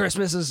dad.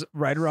 Christmas is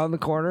right around the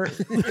corner.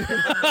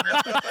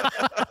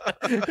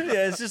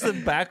 Yeah, it's just the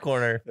back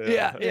corner.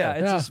 Yeah. It's Yeah.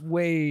 just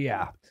way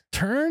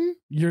Turn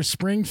your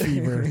spring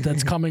fever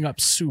that's coming up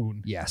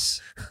soon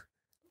Yes.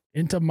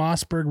 into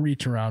Mossberg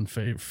reach around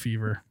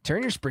fever.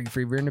 Turn your spring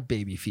fever into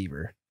baby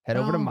fever. Head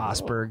over to Oh.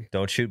 Mossberg.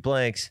 Don't shoot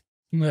blanks.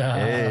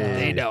 Hey.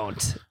 They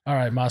don't. All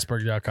right,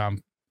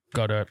 mossberg.com.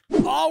 Go to it.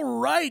 All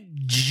right,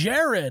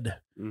 Jared.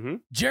 Mm-hmm.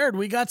 Jared,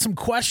 we got some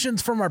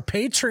questions from our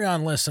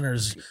Patreon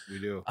listeners. We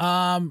do.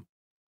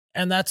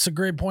 And that's a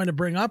great point to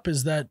bring up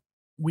is that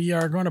we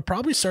are going to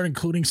probably start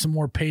including some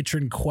more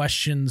patron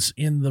questions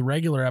in the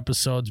regular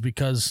episodes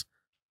because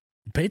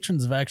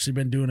patrons have actually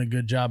been doing a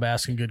good job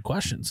asking good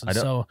questions. I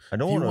don't- So I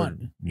don't if you want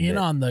want in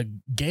on the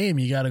game,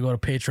 you got to go to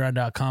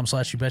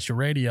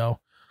patreon.com/YouBetchaRadio.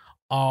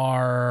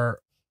 Our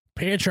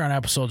Patreon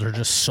episodes are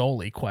just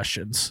solely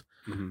questions.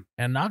 Mhm.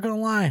 And not going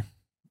to lie,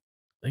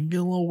 they can get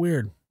a little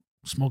weird.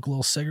 Smoke a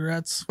little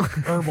cigarettes,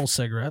 herbal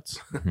cigarettes.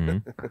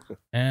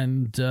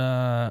 And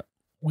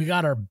we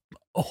got our,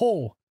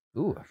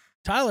 Ooh.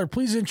 Tyler,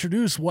 please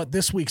introduce what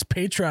this week's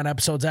Patreon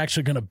episode's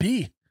actually going to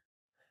be.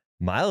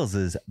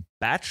 Miles's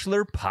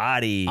bachelor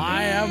potty.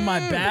 I have my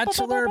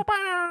bachelor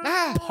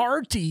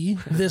party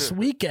this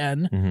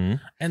weekend. Mhm.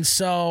 And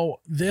so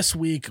this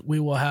week we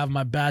will have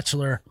my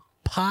bachelor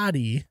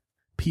potty,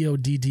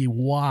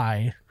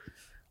 PODDY,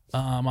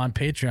 on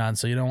Patreon.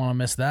 So you don't want to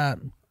miss that.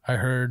 I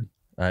heard.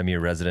 I'm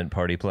your resident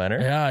party planner.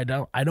 Yeah,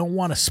 I don't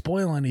want to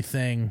spoil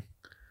anything,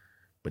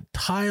 but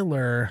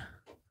Tyler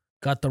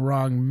got the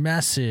wrong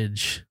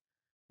message.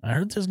 I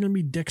heard there's gonna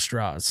be dick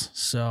straws.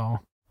 So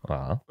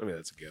Wow. I mean,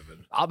 that's a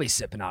given. I'll be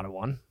sipping out of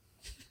one.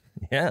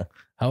 Yeah.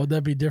 how would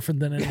that be different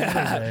than any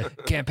other day?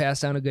 Can't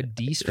pass down a good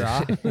D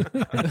straw.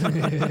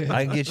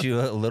 I can get you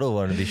a little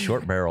one to be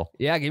short barrel.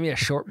 Yeah, give me a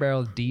short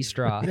barrel D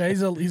straw. Yeah,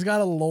 he's got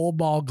a low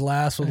ball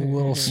glass with a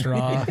little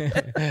straw.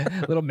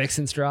 Little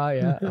mixing straw,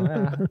 yeah. Oh,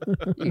 yeah.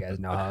 You guys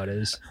know how it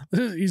is.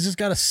 He's just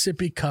got a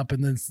sippy cup,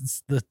 and then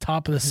the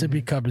top of the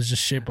sippy cup is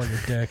just shaped like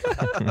a dick.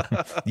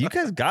 You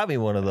guys got me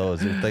one of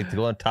those. It's like to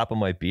go on top of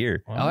my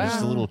beer. Oh, yeah.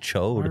 Just a little I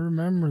chode.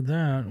 remember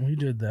that. We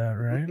did that,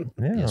 right?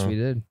 Yeah. Yes, we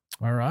did.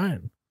 All right.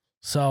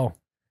 So,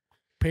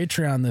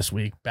 Patreon this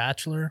week,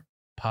 Bachelor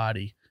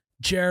Potty.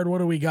 Jared, what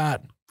do we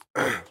got?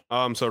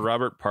 So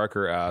Robert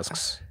Parker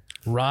asks,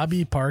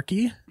 Robbie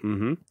Parkey.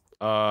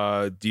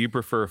 do you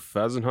prefer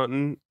pheasant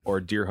hunting or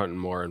deer hunting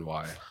more, and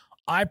why?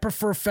 I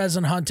prefer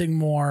pheasant hunting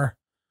more.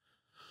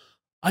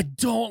 I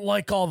don't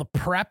like all the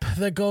prep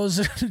that goes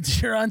into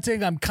deer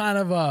hunting. I'm kind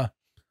of a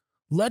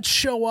let's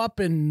show up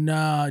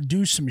and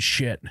do some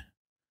shit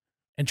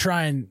and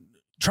try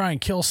and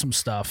kill some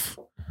stuff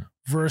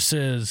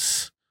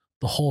versus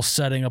the whole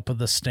setting up of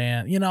the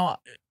stand. You know,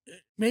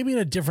 maybe in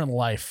a different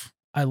life,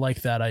 I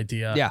like that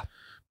idea. Yeah.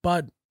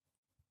 But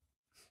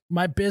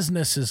my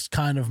business is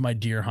kind of my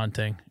deer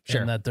hunting,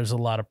 Sure. and that there's a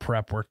lot of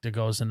prep work that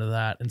goes into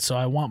that. And so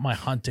I want my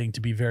hunting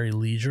to be very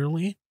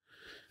leisurely.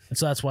 And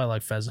so that's why I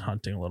like pheasant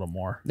hunting a little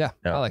more. Yeah,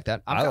 Yeah. I like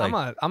that.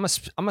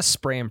 I'm a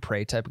spray and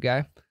pray type of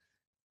guy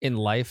in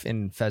life,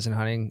 in pheasant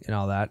hunting and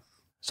all that.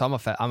 So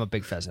I'm a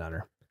big pheasant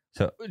hunter.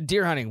 So-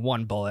 deer hunting,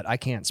 one bullet. I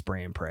can't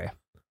spray and pray.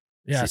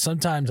 Yeah,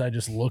 sometimes I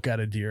just look at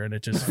a deer and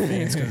it just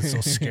faints because it's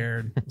so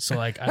scared. So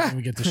like I don't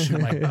even get to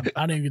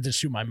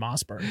shoot my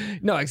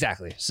Mossberg. No,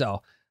 exactly.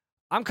 So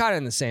I'm kind of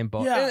in the same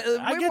boat. Yeah,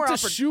 And, I way get more to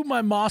oppor- shoot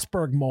my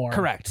Mossberg more.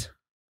 Correct.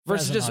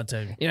 Versus Pheasant just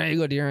hunting. you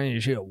go deer hunting, you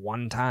shoot it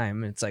one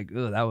time. It's like,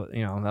 oh,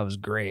 that was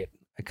great.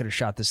 I could have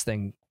shot this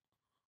thing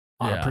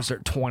on Yeah. a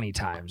preserve 20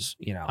 times.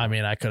 I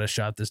mean, I could have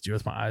shot this deer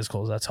with my eyes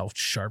closed. That's how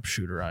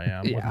sharpshooter I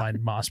am with Yeah. my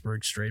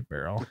Mossberg straight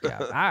barrel.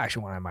 yeah, I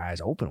actually want to have my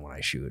eyes open when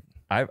I shoot.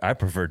 I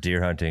prefer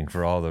deer hunting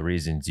for all the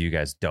reasons you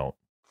guys don't.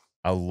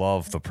 I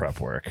love the prep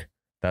work.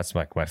 That's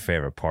my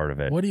favorite part of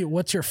it.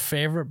 What's your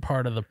favorite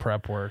part of the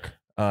prep work?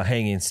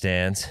 Hanging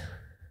stands.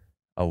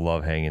 I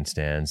love hanging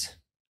stands.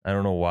 I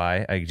don't know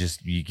why.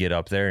 You get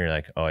up there and you're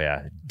like, oh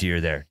yeah,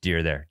 deer there,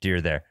 deer there, deer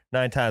there.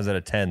 9 times out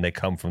of 10, they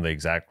come from the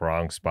exact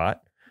wrong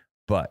spot.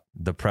 But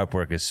the prep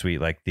work is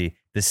sweet. Like the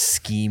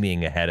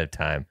scheming ahead of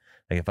time.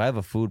 Like if I have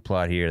a food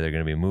plot here, they're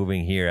going to be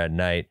moving here at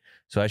night.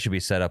 So I should be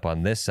set up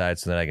on this side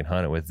so that I can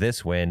hunt it with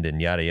this wind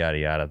and yada, yada,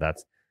 yada.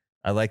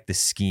 I like the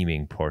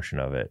scheming portion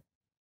of it.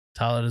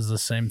 Tyler does the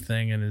same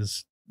thing in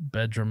his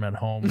bedroom at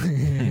home.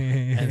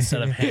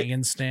 Instead of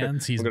hanging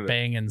stands, he's I'm gonna-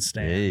 banging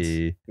stands.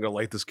 Hey. I'm gonna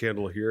light this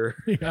candle here.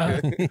 Yeah.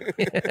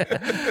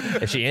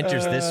 If she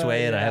enters this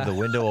way and I have the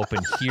window open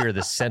here,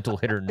 the scent will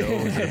hit her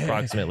nose at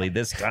approximately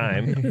this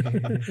time.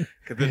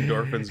 Get the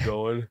endorphins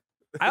going.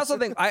 I also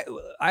think I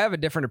have a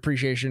different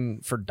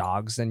appreciation for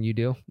dogs than you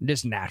do,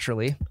 just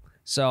naturally.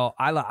 So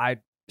I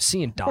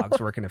seeing dogs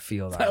work in a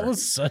field. That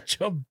was such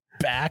a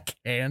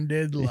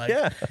backhanded, like,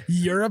 Yeah.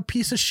 you're a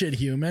piece of shit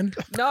human.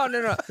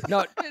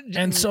 no.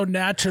 And so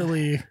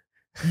naturally,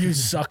 you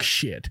suck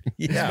shit.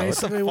 It's Yeah. What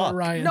basically the what fuck?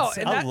 Ryan No,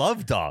 said. and I that-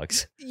 love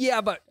dogs.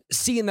 yeah, but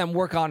seeing them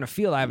work on a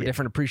field, I have a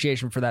different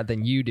appreciation for that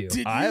than you do.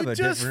 Did I you have a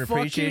just different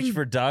appreciation fucking-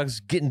 for dogs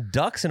getting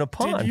ducks in a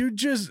pond. Did you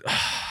just...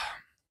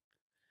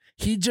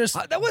 He just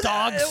That was-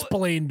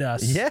 dog-splained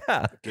us. Yeah.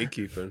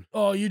 Gatekeeping.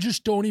 Oh, you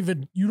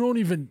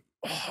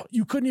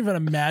couldn't even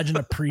imagine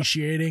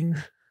appreciating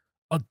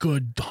a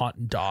good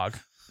hunting dog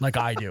like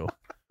I do.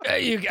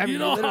 You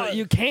know literally, how-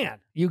 you can't.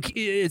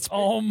 It's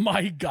Oh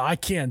my God, I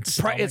can't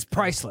stomach it's this.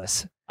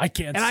 priceless. I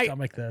can't And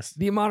stomach this.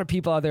 The amount of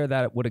people out there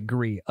that would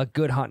agree, a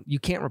good hunt, you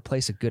can't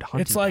replace a good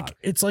hunting.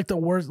 It's like the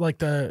worst, like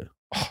the...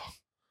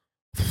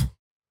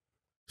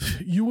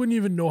 You wouldn't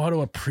even know how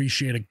to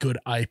appreciate a good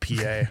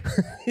IPA.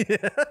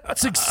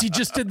 It's like he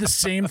just did the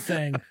same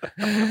thing.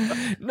 dog.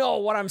 No,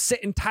 what I'm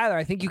saying, Tyler,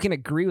 I think you can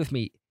agree with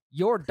me.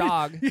 Your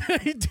dog,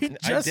 He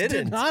just did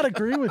didn't. not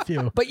agree with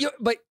you. but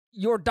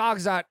your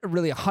dog's not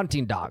really a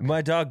hunting dog.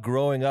 My dog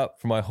growing up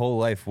for my whole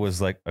life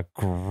was like a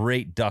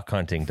great duck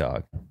hunting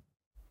dog.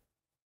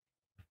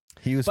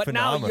 He was But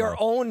phenomenal. now your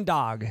own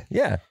dog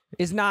Yeah.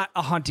 is not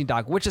a hunting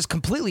dog, which is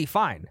completely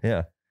fine.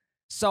 Yeah.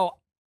 So,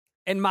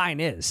 and mine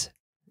is.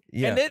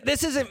 Yeah. And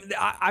this isn't.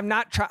 I'm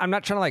not trying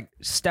to like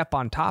step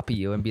on top of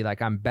you and be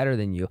like I'm better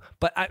than you.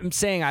 But I'm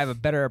saying I have a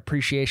better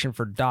appreciation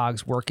for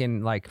dogs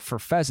working like for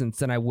pheasants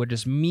than I would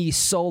just me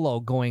solo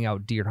going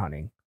out deer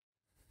hunting.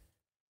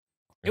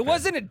 It Okay.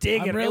 wasn't a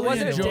dig. I'm It really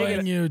wasn't a dig.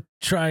 enjoying you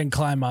try and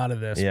climb out of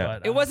this. Yeah.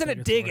 But It wasn't a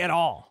dig at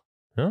all.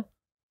 Huh?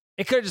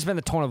 It could have just been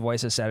the tone of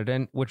voice I said it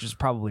in, which is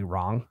probably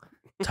wrong.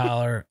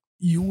 Tyler,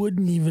 you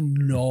wouldn't even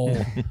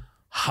know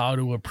how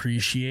to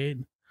appreciate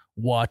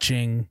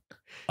watching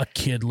a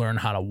kid learn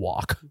how to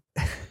walk.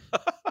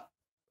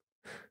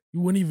 You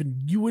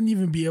wouldn't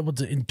even be able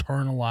to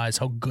internalize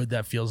how good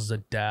that feels as a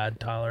dad,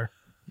 Tyler.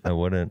 I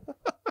wouldn't.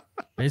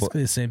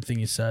 Basically the same thing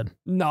you said.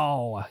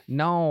 No.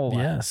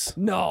 Yes.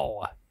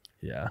 No.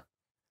 Yeah.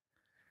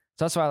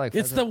 So that's why I like.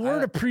 It's the pheasant.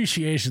 word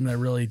appreciation that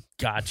really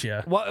got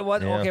you.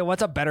 What? Yeah. Okay.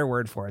 What's a better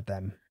word for it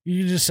then?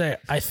 You just say,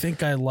 I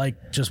think I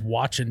like just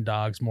watching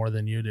dogs more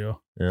than you do.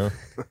 Yeah.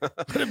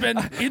 Could have been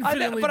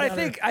infinitely But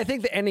better. I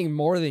think the ending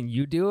more than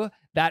you do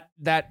that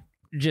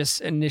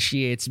just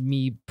initiates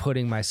me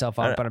putting myself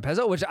up on a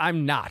pedestal, which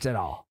I'm not at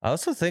all. I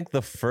also think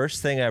the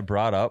first thing I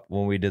brought up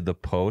when we did the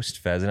post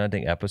pheasant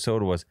hunting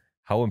episode was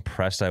how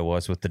impressed I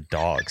was with the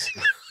dogs.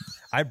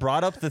 I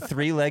brought up the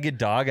 3-legged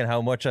dog and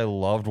how much I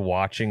loved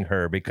watching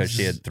her because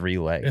she had 3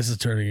 legs. This is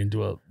turning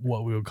into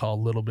what we would call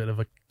a little bit of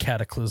a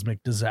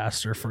cataclysmic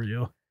disaster for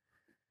you.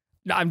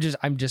 No, I'm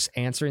just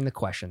answering the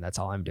question. That's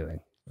all I'm doing.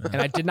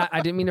 And I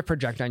didn't mean to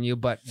project on you,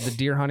 but the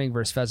deer hunting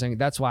versus pheasant,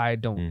 that's why I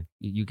don't.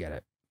 You get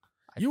it.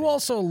 You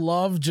also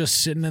love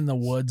just sitting in the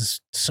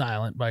woods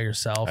silent by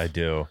yourself. I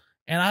do.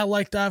 And I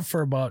like that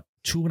for about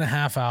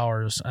 2.5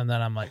 hours. And then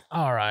I'm like,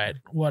 all right,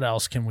 what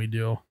else can we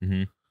do?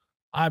 Mhm.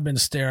 I've been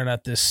staring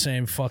at this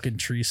same fucking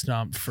tree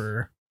stump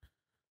for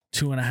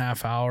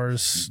 2.5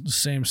 hours. The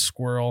same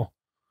squirrel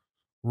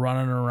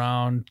running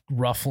around,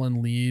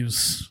 ruffling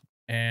leaves.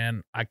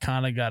 And I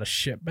kind of got a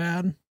shit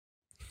bad.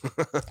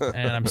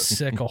 And I'm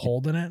sick of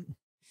holding it.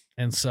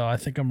 And so I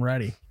think I'm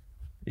ready.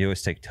 You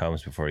always take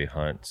Tums before you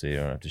hunt, so you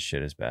don't have to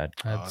shit as bad.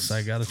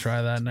 I got to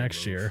try that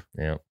next year.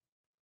 Yeah.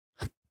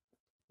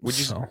 Would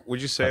you So,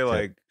 say okay.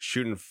 like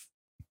shooting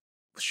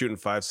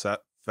 5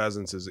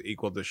 pheasants is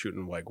equal to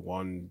shooting like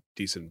one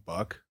decent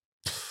buck?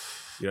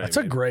 You know what That's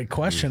I a mean? great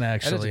question,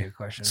 That is a actually. good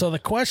question. So the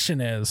question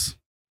is,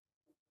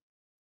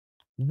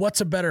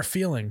 what's a better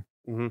feeling?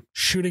 Mhm.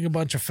 Shooting a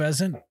bunch of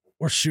pheasant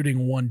or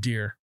shooting one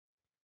deer?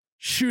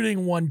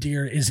 Shooting one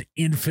deer is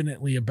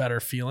infinitely a better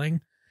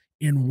feeling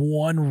in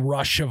one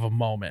rush of a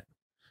moment.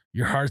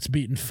 Your heart's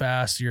beating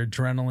fast, your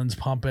adrenaline's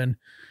pumping.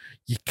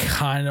 You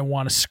kind of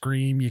want to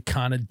scream, you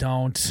kind of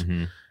don't.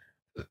 Mhm.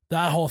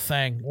 That whole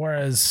thing.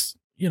 Whereas,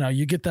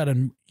 you get that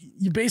in,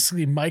 you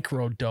basically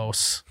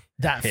microdose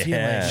that feeling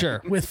Yeah.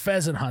 Sure. with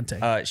pheasant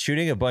hunting.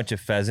 Shooting a bunch of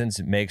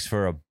pheasants makes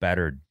for a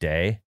better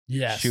day.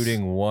 Yes.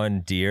 Shooting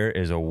one deer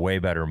is a way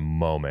better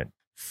moment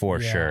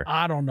for Yeah, sure.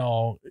 I don't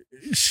know.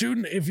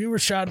 If you were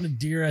shooting a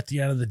deer at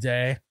the end of the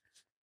day,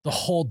 the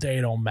whole day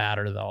don't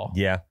matter though.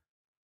 Yeah.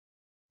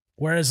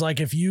 Whereas like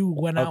if you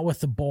went out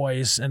with the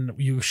boys and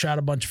you shot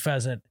a bunch of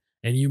pheasant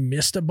and you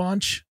missed a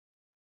bunch,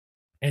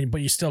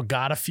 but you still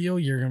got a few,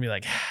 you're gonna be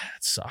like,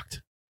 it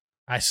sucked.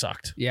 I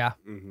sucked. Yeah.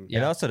 Mhm. Yeah,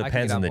 It also I can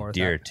depends get on on the board with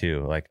deer that.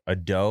 too. Like a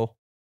doe,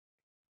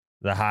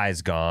 the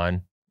high's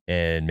gone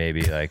in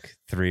maybe like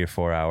 3 or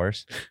 4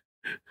 hours.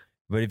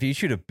 But if you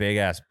shoot a big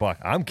ass buck,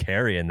 I'm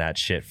carrying that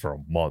shit for a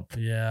month.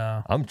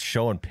 Yeah. I'm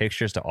showing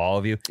pictures to all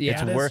of you. Yeah,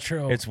 it's that's worse.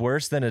 true. It's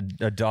worse than a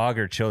dog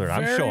or children.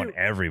 I'm Very- showing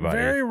everybody.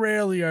 Very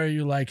rarely are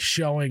you like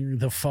showing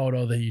the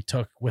photo that you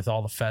took with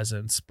all the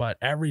pheasants, but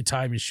every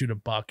time you shoot a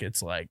buck,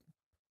 it's like,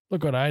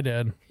 look what I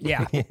did.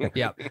 Yeah.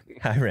 Yeah.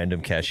 Hi,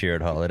 random cashier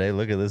at Holiday.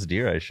 Look at this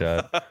deer I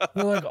shot.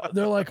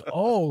 They're like,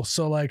 oh,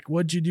 so like,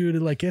 what'd you do to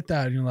like get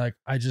that? And you're like,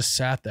 I just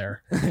sat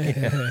there.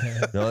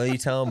 No, you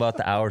tell them about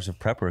the hours of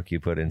prep work you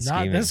put in Not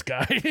scheming. this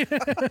guy.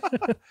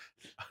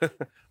 I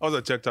was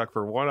on TikTok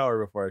for 1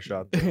 hour before I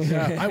shot this.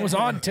 Yeah, I was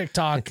on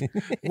TikTok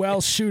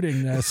while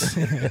shooting this.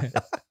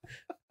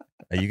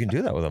 You can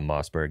do that with a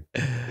Mossberg.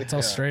 It's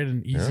how straight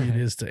and easy it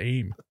is to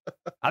aim.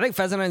 I think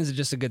pheasant hunting is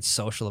just a good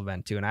social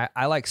event too. And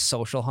I like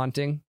social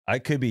hunting. I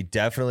could be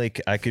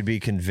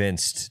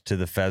convinced to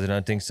the pheasant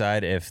hunting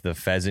side if the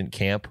pheasant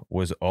camp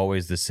was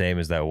always the same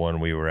as that one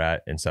we were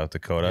at in South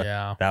Dakota.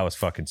 Yeah. That was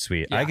fucking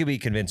sweet. Yeah. I could be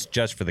convinced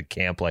just for the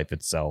camp life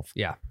itself.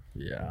 Yeah.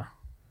 Yeah.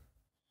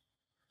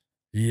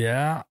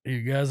 Yeah. You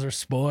guys are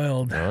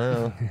spoiled.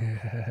 Oh,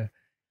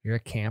 You're a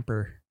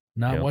camper.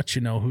 Not Yep. what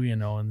you know, who you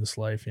know in this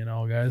life,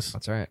 guys.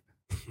 That's right.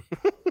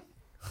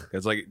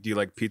 It's like, do you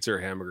like pizza or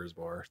hamburgers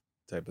more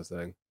type of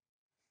thing?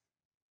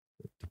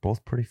 they're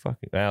both pretty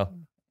fucking. Well,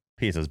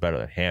 pizza's better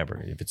than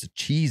hamburger. If it's a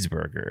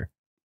cheeseburger,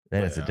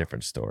 then it's a Yeah.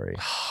 different story.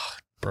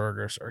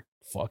 Burgers are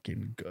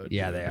fucking good.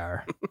 Yeah, dude. they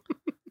are.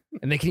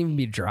 And they can even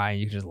be dry, and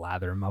you can just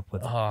lather them up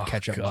with Oh,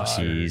 ketchup, God.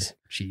 mustard, Cheese.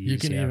 cheese. You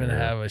can yeah. even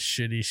have a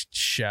shitty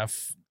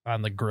chef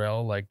on the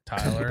grill like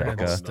Tyler, and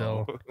Becca.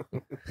 still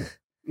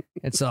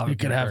And so you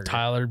could have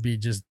Tyler be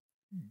just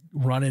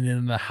running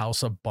in the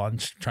house a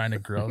bunch trying to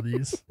grill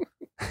these,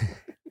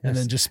 and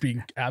then just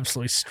being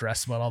absolutely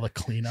stressed about all the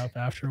cleanup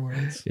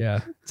afterwards. Yeah,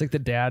 it's like the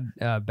dad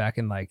back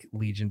in like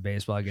Legion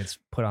baseball gets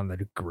put on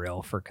the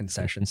grill for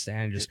concession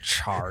stand and just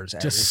chars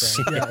Just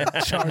everything.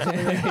 yeah, chars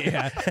everything.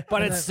 Yeah,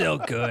 but it's still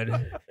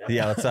good. The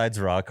outside's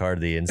rock hard,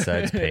 the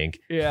inside's pink.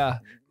 Yeah,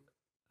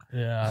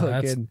 Yeah,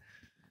 that's Fucking-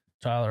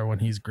 Tyler when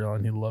he's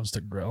grilling. He loves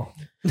to grill.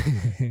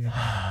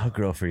 I'll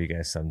grill for you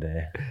guys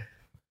someday.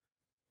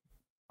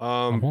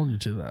 I'm holding you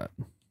to that.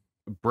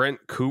 Brent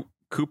Coop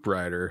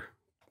Rider.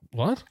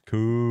 What?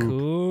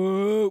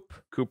 Coop.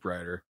 Coop.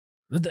 Rider.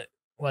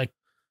 Like,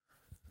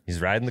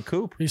 He's riding the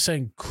coop. are you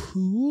saying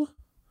coo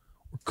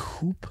or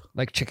coop?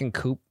 Like chicken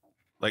coop.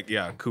 Like,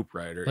 yeah, Coop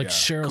Rider. Like yeah.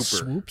 Cheryl Cooper.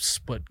 Swoops,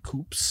 but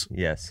coops?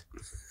 Yes.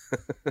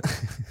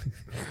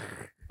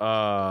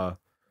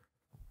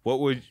 What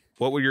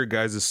would your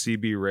guys'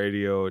 CB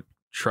radio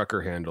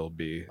trucker handle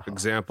be?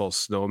 Example,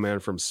 Snowman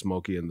from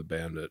Smokey and the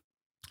Bandit.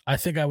 I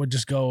think I would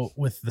just go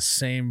with the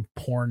same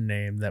porn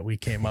name that we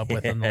came up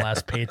with in the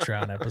last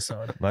Patreon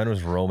episode. Mine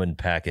was Roman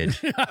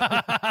Package.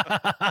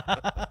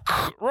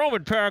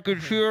 Roman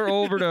Package here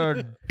over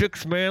to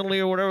Dick's Manley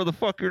or whatever the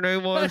fuck your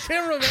name I was.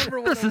 can't remember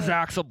what This is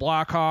Axel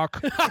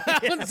Blackhawk. that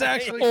one's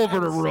actually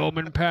Over to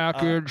Roman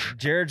Package.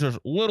 Jared's was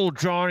Little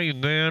Johnny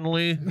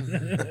Manley.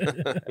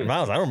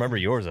 Miles. I don't remember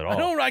yours at I all.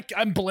 don't like.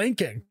 I'm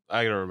blanking.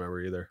 I don't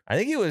remember either. I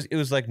think it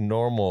was like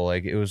normal,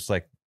 like it was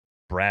like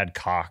Brad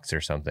Cox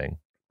or something.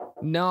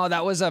 No,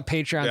 that was a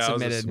Patreon Yeah, it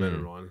was a submitted.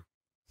 submitted one.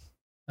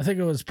 I think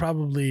it was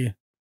probably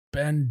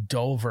Ben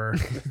Dover.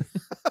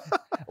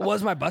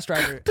 Was my bus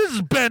driver. This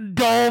is Ben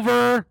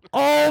Dover.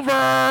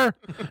 Over.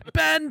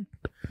 Ben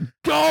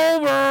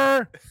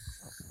Dover.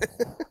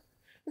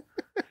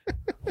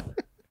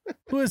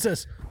 Who is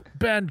this?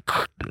 Ben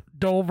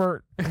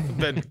Dover.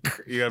 Then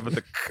you gotta put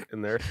the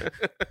in there.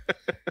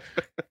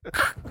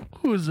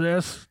 Who is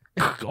this?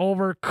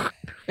 Over.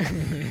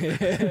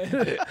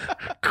 This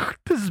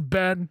is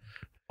Ben.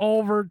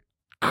 Over.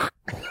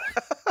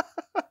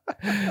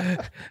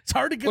 It's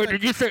hard to get. Wait, that-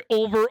 did you say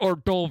over or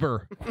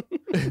Dover?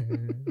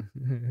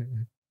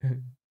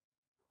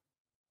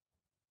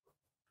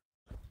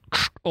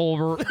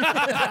 Over.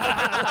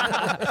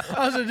 I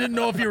also didn't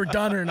know if you were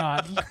done or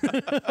not.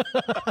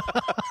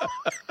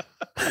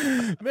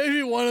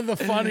 Maybe one of the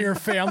funnier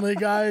Family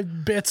Guy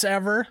bits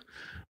ever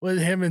with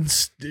him and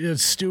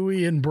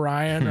Stewie and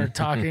Brian are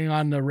talking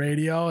on the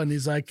radio, and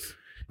he's like,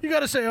 "You got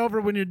to say over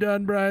when you're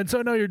done, Brian. So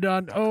I know you're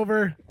done.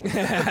 Over."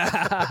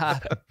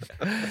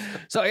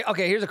 So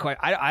okay, here's a question.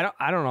 I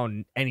don't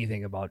know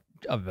anything about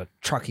of the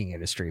trucking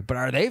industry, but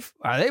are they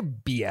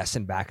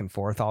BSing back and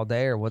forth all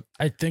day or what?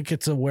 I think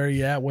it's a where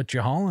you at, what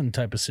you hauling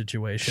type of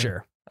situation.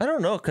 Sure. I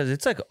don't know, because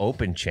it's like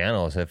open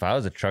channels. If I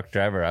was a truck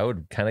driver, I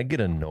would kind of get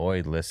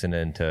annoyed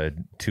listening to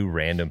two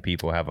random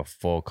people have a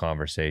full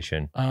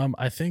conversation.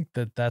 I think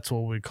that's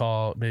what we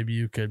call. Maybe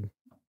you could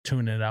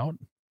tune it out.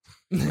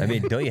 I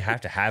mean, don't you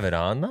have to have it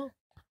on though?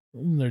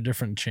 They're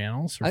different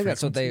channels. or I think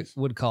that's what they frequencies.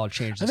 would call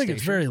change. The I think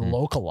it's station. very Hmm.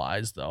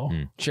 localized, though.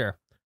 Hmm. Sure.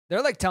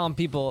 They're like telling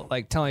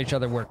each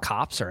other where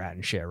cops are at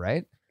and shit,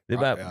 right?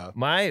 yeah.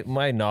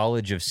 My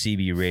knowledge of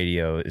CB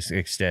radio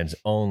extends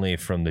only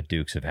from the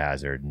Dukes of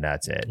Hazzard, and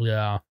that's it.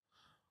 Yeah.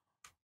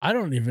 I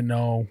don't even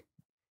know.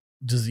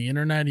 Does the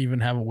internet even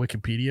have a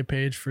Wikipedia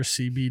page for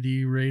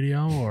CBD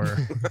radio? Or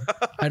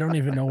I don't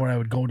even know where I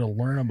would go to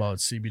learn about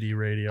CBD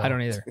radio. I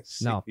don't either.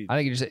 No, CBD. I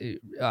think you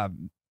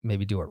just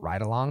maybe do it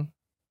right along.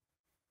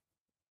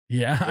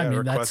 Yeah, I mean,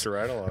 request that's. a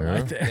ride along. Yeah.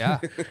 I thi- Yeah.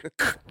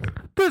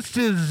 This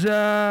is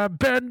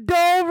Ben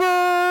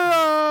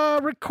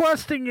Dover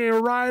requesting a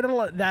ride.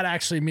 That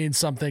actually means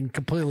something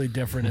completely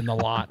different in the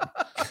lot.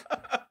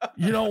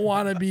 You don't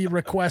want to be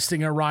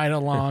requesting a ride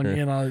along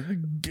in a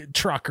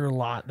trucker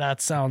lot.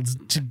 That sounds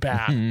too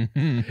bad.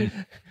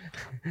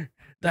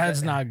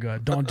 That's not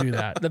good. Don't do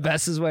that. The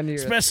best is when you're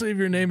Especially if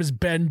your name is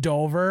Ben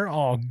Dover.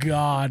 Oh,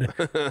 God.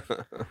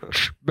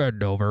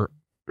 Bend over.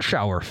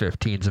 Shower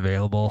 15's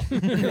available.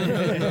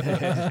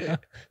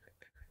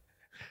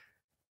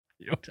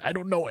 I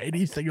don't know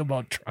anything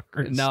about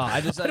truckers. No, I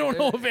don't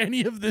know if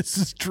any of this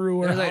is true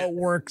or There's how like- it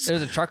works.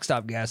 There's a truck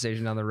stop gas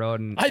station down the road,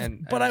 and I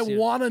see-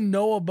 want to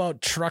know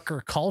about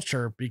trucker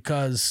culture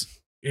because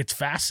it's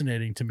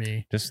fascinating to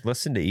me. Just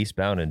listen to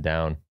Eastbound and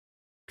Down.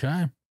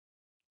 Okay.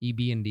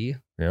 EB&D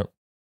Yep.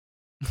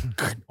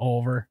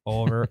 Over.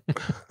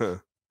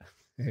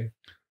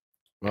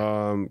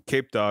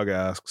 Cape Dog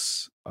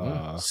asks,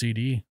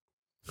 CD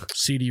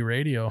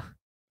radio.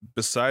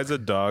 besides a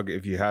dog,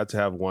 if you had to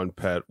have one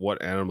pet,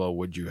 what animal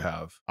would you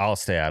have? I'll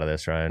stay out of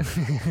this, Ryan.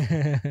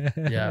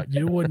 Yeah,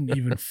 you wouldn't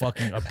even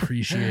fucking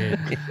appreciate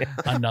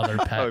another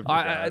pet.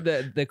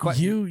 the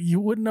question. You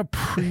wouldn't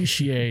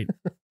appreciate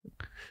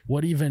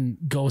what even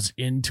goes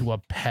into a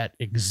pet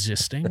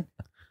existing.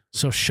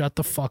 So shut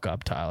the fuck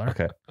up, Tyler.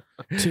 Okay.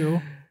 2,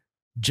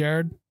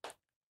 Jared,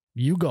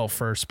 you go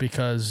first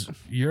because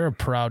you're a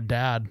proud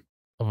dad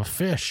of a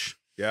fish.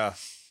 Yeah.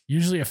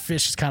 Usually a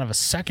fish is kind of a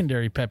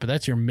secondary pet, but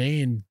that's your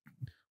main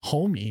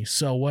homie.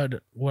 So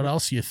what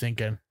else are you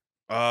thinking?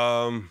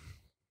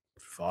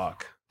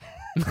 Fuck.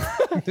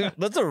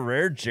 That's a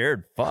rare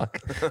Jared fuck.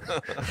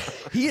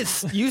 You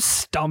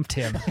stumped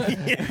him.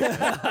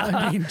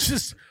 I mean,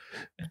 just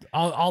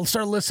I'll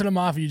start listing them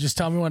off. You just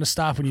tell me when to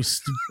stop. When you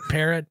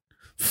parrot,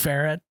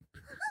 ferret,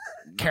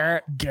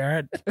 carrot,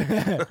 Garrett,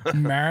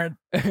 Marrot,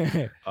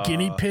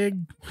 guinea pig,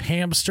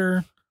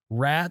 hamster,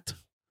 rat,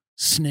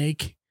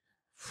 snake,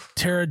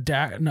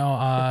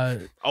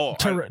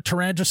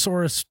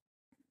 Tyrannosaurus,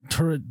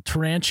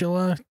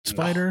 tarantula,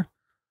 spider.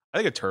 I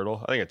think a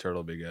turtle. I think a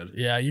turtle would be good.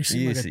 Yeah, you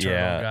seem like a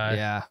turtle guy.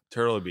 Yeah.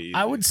 Turtle would be easy.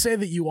 I would say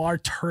that you are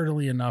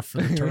turtly enough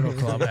for the turtle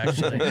club,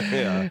 actually.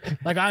 Yeah.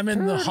 Like I'm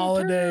in the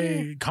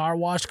holiday car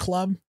wash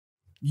club.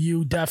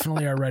 You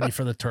definitely are ready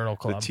for the turtle The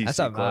club. TC That's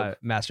a club.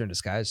 master in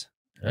disguise.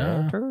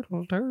 Yeah.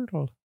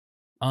 Turtle.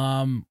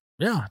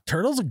 Yeah,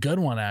 turtle's a good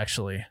one,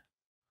 actually.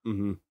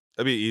 Mm-hmm.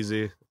 That'd be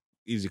easy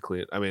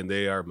clean. I mean,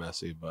 they are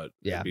messy, but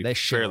Yeah, it'd be they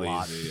shit a fairly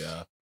lot. easy.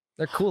 Yeah.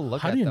 They're cool to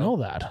look How at. do you though.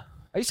 know that?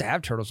 I used to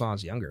have turtles when I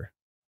was younger.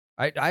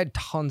 I had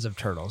tons of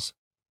turtles.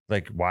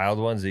 Like wild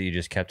ones that you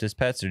just kept as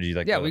pets, or do you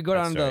like? Yeah, the we'd go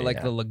pet down to store? like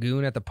Yeah. the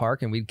lagoon at the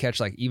park, and we'd catch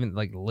like even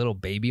like little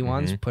baby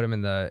ones, put them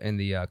in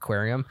the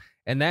aquarium,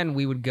 and then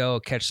we would go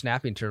catch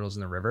snapping turtles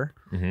in the river,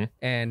 Mhm.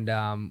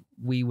 and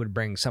we would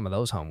bring some of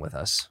those home with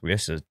us. We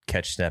used to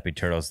catch snapping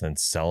turtles and then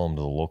sell them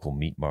to the local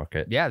meat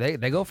market. Yeah,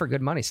 they go for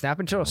good money.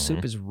 Snapping turtle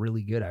soup is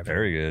really good. I've heard.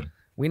 Very good.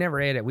 We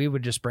never ate it. We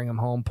would just bring them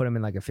home, put them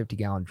in like a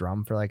 50-gallon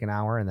drum for like an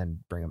hour, and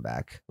then bring them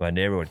back. My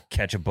neighbor would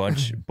catch a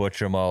bunch,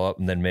 butcher them all up,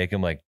 and then make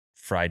them like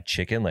fried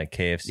chicken, like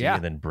KFC, Yeah.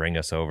 and then bring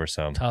us over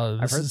some. Tyler,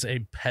 this heard- is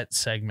a pet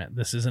segment.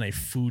 This isn't a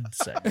food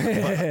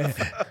segment.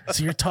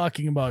 So you're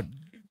talking about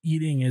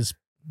eating is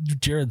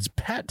Jared's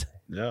pet.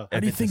 Yeah. How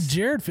do you think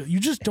Jared feels? You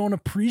just don't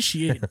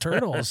appreciate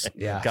turtles.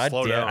 Yeah, God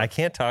Slow damn, down. I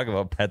can't talk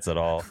about pets at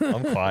all.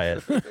 I'm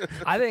quiet.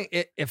 I think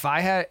if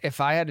I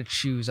had to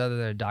choose other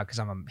than a dog, because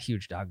I'm a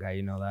huge dog guy,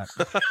 you know that.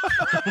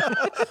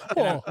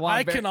 Well, Well,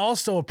 I but- can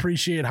also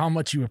appreciate how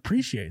much you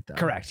appreciate them.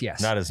 Correct.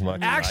 Yes. Not as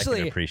much. as I Actually,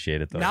 can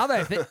appreciate it though. Now that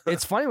I think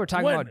it's funny we're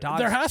talking When- about dogs.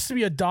 there has to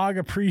be a dog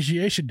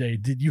appreciation day.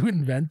 Did you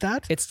invent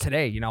that? It's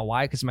today. You know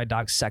why? Because my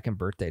dog's second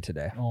birthday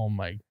today. Oh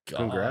my god!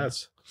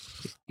 Congrats.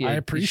 I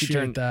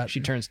appreciate that. She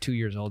turns 2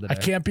 years old today. I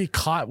can't be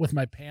caught with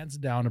my pants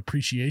down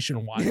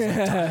appreciation wise.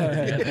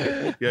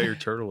 Yeah, your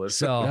turtle is.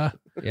 So, Yeah.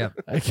 yeah.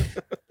 If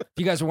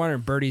you guys were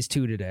wondering, Birdie's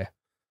 2 today.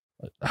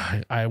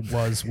 I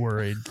was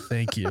worried.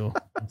 Thank you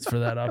for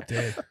that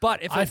update.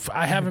 But if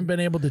I haven't been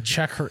able to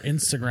check her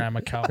Instagram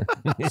account,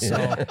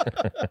 so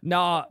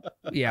no,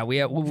 yeah, we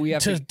have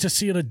to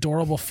see an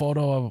adorable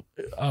photo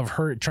of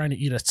her trying to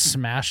eat a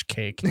smash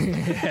cake.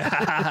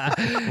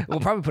 we'll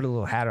probably put a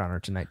little hat on her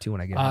tonight too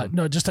when I get home.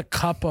 No, just a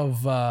cup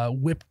of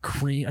whipped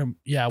cream.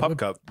 Yeah, Pup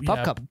cup.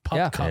 Pup cup. Pup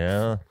Yeah. cup.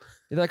 Yeah.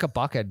 They're like a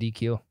buck at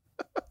DQ.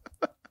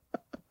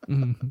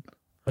 Mhm.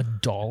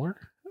 $1?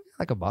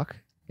 Like a buck.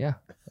 Yeah.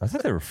 I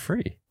thought they were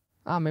free.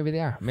 Oh, maybe they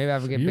are. Maybe I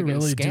would get You big and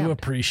really do scammed.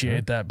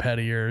 appreciate that pet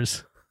of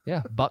yours.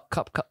 Yeah, buck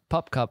cup,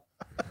 pup cup.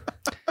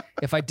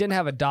 If I didn't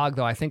have a dog,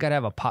 though, I think I'd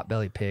have a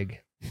potbelly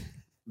pig.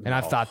 And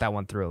I've thought that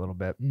one through a little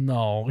bit.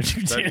 No,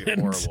 you That'd be didn't.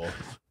 horrible.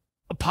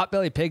 A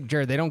potbelly pig,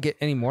 Jared, they don't get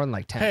any more than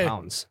like 10 Hey.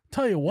 pounds.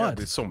 Tell you Yeah, what,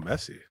 but it's so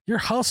messy. your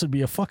house would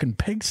be a fucking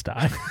pigsty.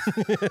 I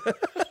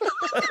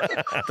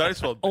thought I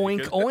smelled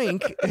Oink, bacon.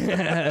 oink.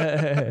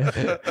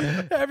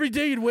 Every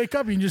day you'd wake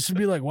up and you'd just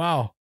be like,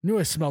 wow, knew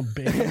I smelled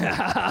bacon.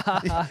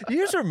 Do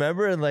you guys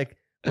remember? And like,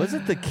 was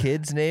it the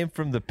kid's name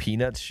from the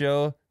Peanuts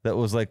show that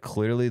was like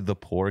clearly the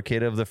poor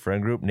kid of the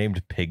friend group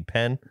named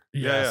Pigpen?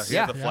 Yeah,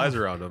 Yeah. The flies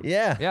around him.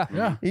 Yeah. Yeah.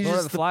 Yeah. He's Lord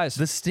of just the Flies.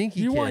 The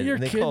stinky You kid. want your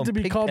and they call kid him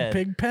to be called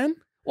Pigpen. Pigpen?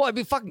 Well, it'd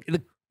be fucking,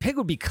 the pig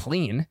would be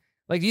clean.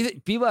 Like, do you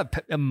think people have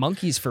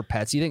monkeys for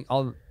pets? You think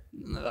all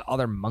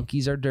their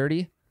monkeys are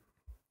dirty?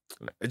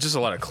 It's just a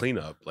lot of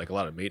cleanup, like a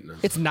lot of maintenance.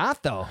 It's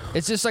not though.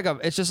 It's just like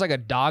a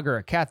dog or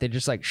a cat. They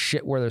just like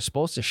shit where they're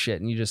supposed to shit,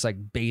 and you just like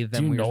bathe them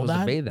Do you when you're know supposed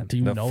that? to bathe them. Do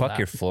you They'll know fuck that?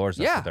 your floors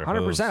up Yeah, with their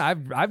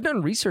 100%. I've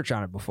done research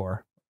on it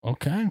before.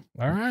 Okay.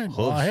 All right. hooves.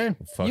 Well, hey,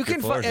 Hooves. Fuck You your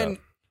can floors fucking up.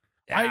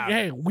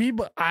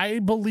 I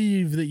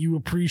believe that you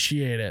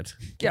appreciate it.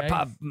 yeah, okay?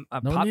 pop,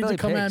 No need to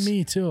come at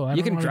me too. I You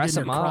don't can wanna dress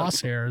get in them your up.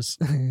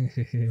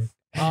 crosshairs.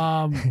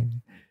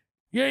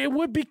 Yeah, it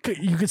would be.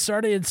 You could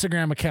start an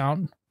Instagram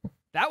account.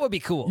 That would be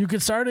cool. You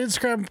could start an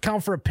Instagram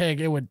account for a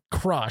pig. It would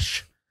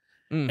crush.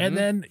 Mhm. And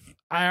then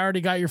I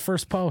already got your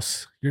first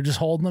post. You're just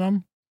holding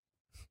them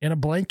in a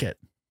blanket.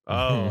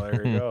 Oh,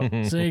 there you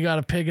go. So you got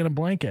a pig in a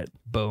blanket.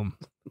 boom.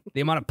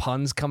 The amount of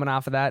puns coming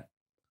off of that.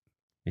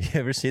 You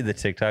ever see the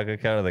TikTok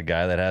account of the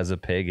guy that has a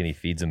pig and he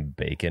feeds him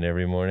bacon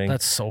every morning?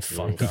 That's so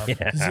fucked up.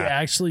 Yeah. Does he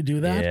actually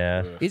do that?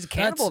 Yeah. He's a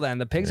cannibal. Then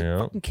the pig's Yeah. a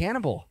fucking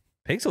cannibal.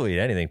 Pigs will eat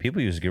anything.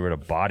 People used to get rid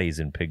of bodies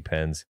in pig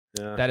pens.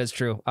 Yeah. That is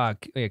true.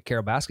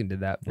 Carol Baskin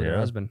did that with her Yeah.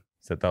 husband.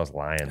 Said that was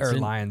lions. Or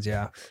lions,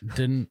 yeah.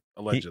 Didn't.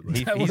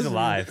 Allegedly. That He's was-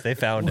 alive. They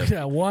found him.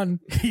 Yeah, one,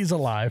 he's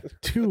alive.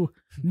 Two,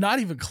 not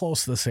even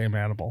close to the same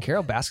animal.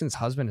 Carol Baskin's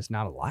husband is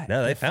not alive.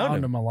 No, they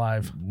found him.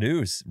 alive.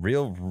 News,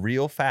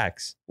 real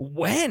facts.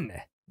 When?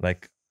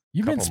 Like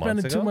You've been Couple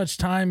spending months too ago? much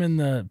time in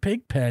the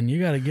pig pen. You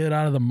got to get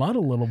out of the mud a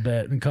little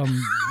bit and come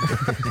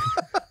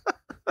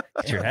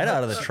get your head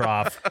out of the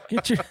trough.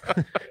 get your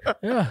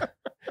yeah.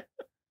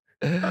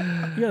 You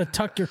got to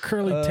tuck your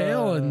curly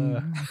tail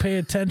and pay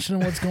attention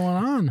to what's going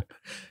on.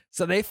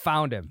 So they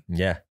found him.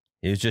 Yeah,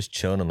 he was just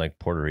chilling in like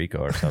Puerto Rico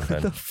or What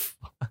something. the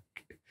fuck?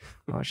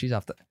 Oh, she's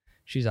off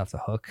the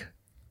hook.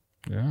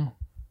 Yeah.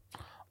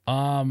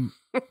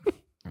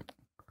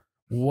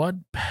 What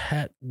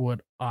pet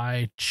would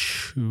I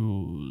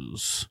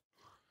choose?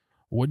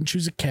 Wouldn't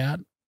choose a cat.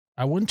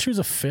 I wouldn't choose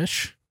a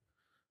fish.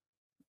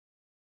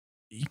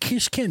 You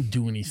just can't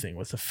do anything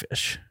with a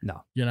fish.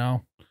 No. You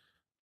know?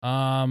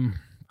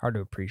 Hard to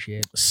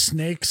appreciate.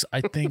 Snakes,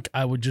 I think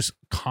I would just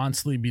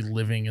constantly be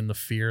living in the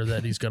fear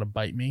that he's going to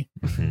bite me.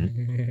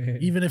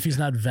 Even if he's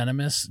not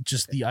venomous,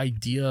 just the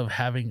idea of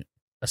having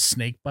a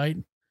snake bite.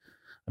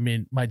 I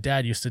mean, my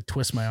dad used to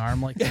twist my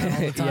arm like that all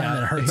the time. Yeah.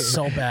 And it hurts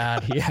so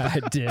bad. Yeah,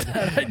 it did.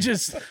 I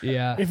just,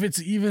 Yeah. if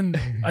it's even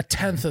a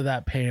tenth of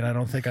that pain, I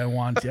don't think I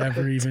want to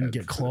ever even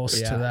get close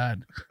Yeah. to that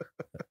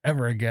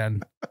ever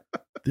again.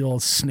 The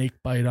old snake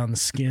bite on the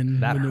skin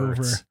That maneuver.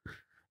 hurts.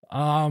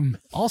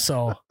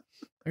 Also,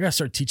 I gotta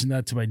start teaching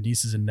that to my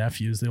nieces and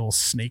nephews. The old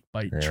snake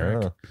bite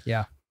trick.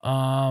 Yeah.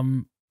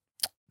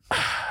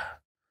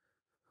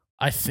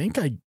 I think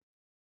I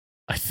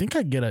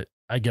get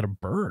a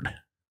bird.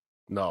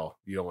 No,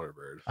 you don't want a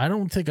bird. I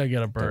don't think I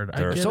get a bird.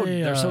 They're I get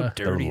They're so a,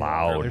 dirty.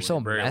 loud. They're so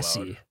Very loud.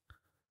 messy.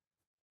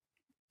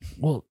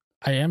 well,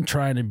 I am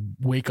trying to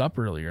wake up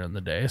earlier in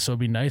the day, so it'd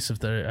be nice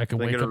if I could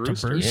They wake get a up to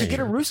rooster. You birds. should get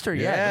a rooster.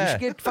 Yeah. Yeah. You should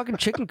get fucking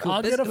chicken coop.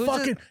 I'll This- get a who's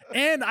fucking,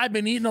 and I've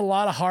been eating a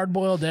lot of hard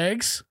boiled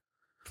eggs.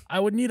 I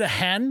would need a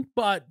hen,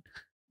 but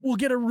we'll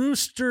get a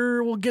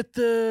rooster. We'll get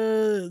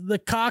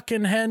the cock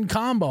and hen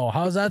combo.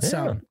 How's that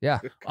sound? Yeah.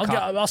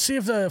 I'll see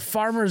if the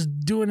farmer's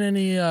doing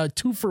any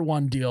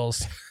 2-for-1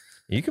 deals.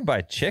 You can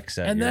buy chicks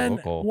at And your then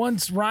local.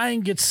 once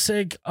Ryan gets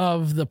sick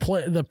of the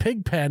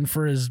pig pen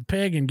for his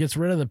pig and gets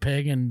rid of the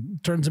pig and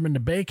turns him into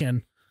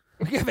bacon,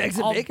 We have eggs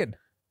and I'll- bacon.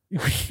 we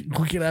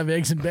can have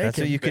eggs and bacon. That's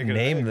what you could Bacon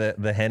name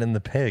the hen and the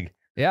pig.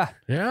 Yeah.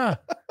 yeah,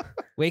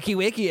 Wakey,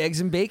 wakey,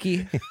 eggs and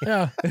bakey.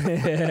 yeah.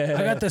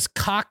 I got this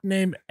cock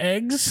named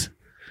Eggs,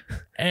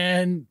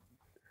 and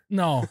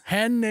no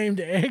hen named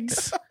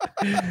Eggs,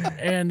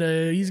 and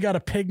he's got a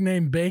pig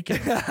named Bacon.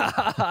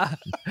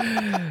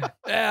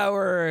 Yeah,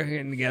 we're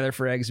getting together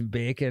for eggs and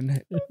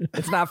bacon.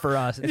 It's not for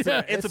us. It's,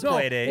 Yeah, it's a no,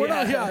 play date. we're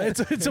not- yeah, it's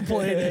a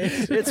play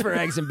date. it's for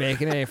eggs and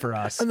bacon. It ain't for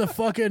us. And the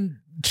fucking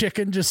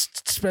chicken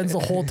just spends the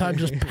whole time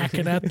just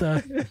pecking at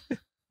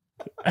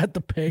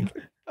the pig.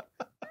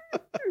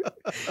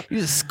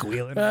 You're just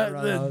squealing.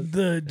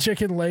 The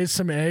chicken lays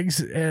some eggs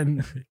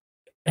and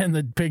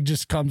the pig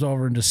just comes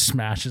over and just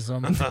smashes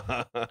them.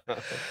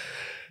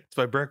 It's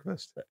my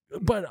breakfast.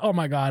 But oh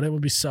my god, it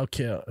would be so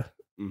cute.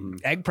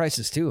 Mhm. Egg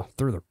prices too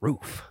through the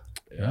roof.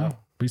 Yeah,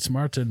 be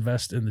smart to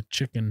invest in the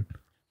chicken.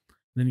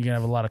 Then you can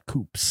have a lot of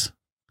coops.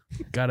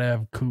 Gotta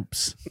have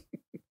coops.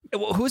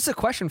 Well, who's the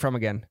question from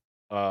again?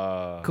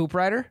 Coop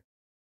Rider?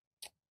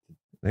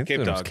 I think Cape it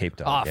was Dog. Cape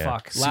Dog. Oh yeah.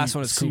 fuck! Last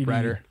one is Coop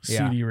Rider.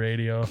 Yeah. CD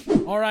radio.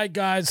 All right,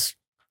 guys.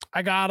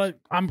 I gotta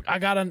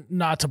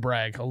not to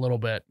brag a little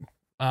bit.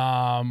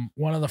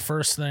 One of the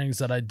first things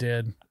that I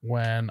did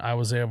when I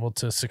was able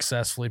to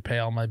successfully pay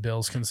all my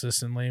bills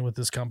consistently with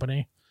this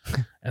company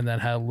and then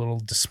had a little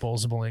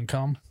disposable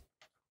income.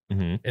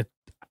 Mhm.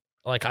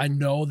 Like, I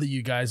know that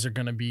you guys you're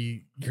gonna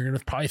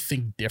probably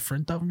think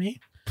different of me.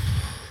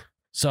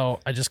 So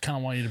I just kind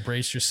of want you to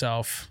brace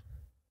yourself.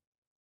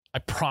 I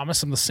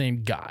promise I'm the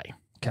same guy.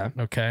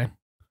 Okay.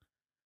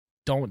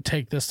 Don't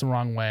take this the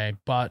wrong way,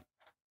 but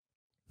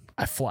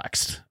I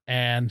flexed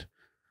and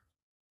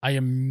I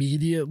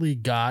immediately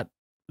got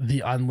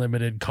the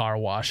unlimited car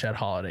wash at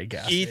Holiday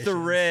Gas. Eat the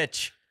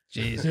rich.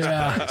 Jesus.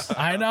 Yeah,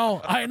 I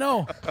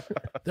know.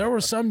 There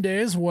were some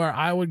days where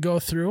I would go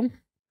through,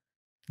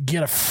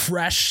 get a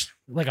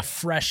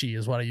freshie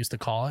is what I used to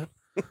call it,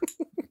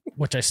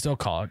 which I still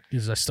call it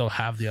because I still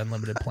have the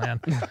unlimited plan.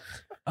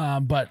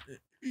 But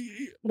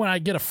when I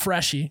get a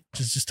freshie, which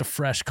is just a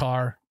fresh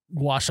car,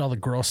 wash all the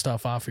gross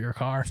stuff off of your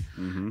car,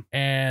 Mhm.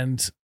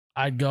 and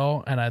I'd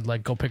go and I'd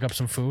like go pick up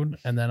some food,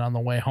 and then on the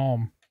way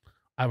home,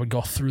 I would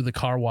go through the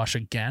car wash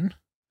again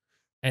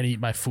and eat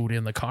my food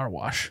in the car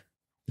wash,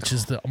 which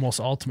is the most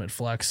ultimate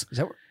flex. Is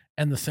that what-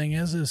 And the thing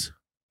is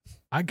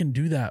I can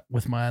do that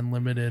with my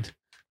unlimited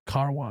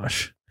car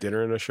wash.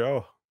 Dinner and a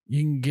show.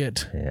 You can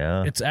get,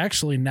 Yeah. it's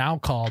actually now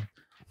called,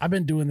 I've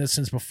been doing this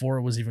since before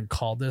it was even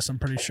called this, I'm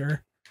pretty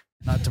sure,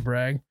 not to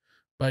brag,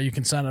 but you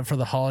can sign up for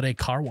the Holiday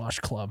Car Wash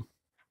Club.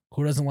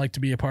 Who doesn't like to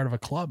be a part of a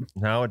club?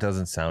 Now it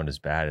doesn't sound as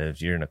bad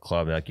if you're in a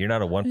club. Like you're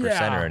not a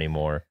 1%er Yeah.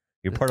 anymore.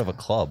 You're part of a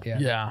club. Yeah.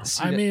 Yeah.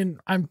 See I that- mean,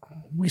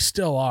 we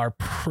still are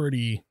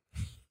pretty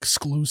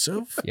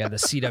exclusive. Yeah, the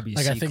CWC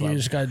Like I think club. you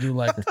just got to do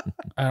like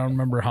I don't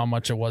remember how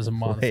much it was a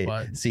month, Wait,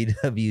 but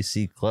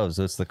CWC Club.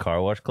 So it's the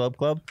Car Wash Club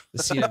Club?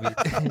 The CW,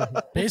 It's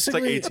like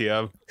basically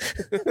ATM.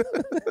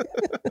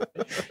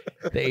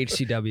 the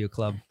HCW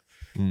club.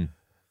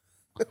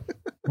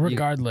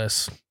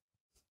 regardless,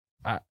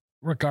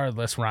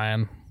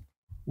 Ryan,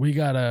 we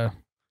gotta.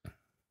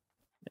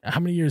 How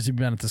many years have you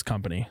been at this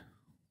company?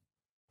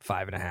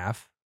 5.5.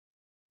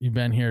 You've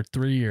been here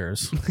 3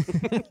 years.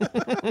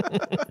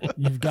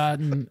 You've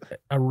gotten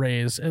a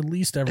raise at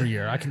least every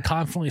year. I can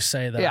confidently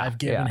say that Yeah, I've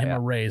given yeah, him yeah. a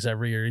raise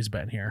every year he's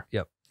been here.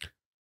 Yep.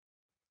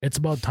 It's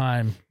about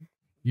time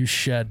you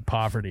shed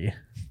poverty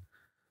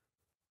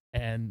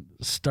and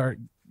start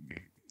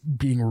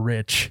being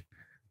rich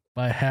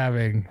by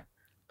having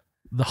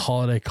the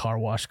Holiday Car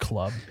Wash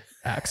Club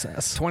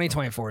access.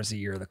 2024 is the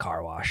year of the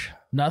car wash.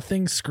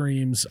 Nothing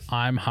screams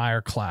I'm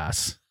higher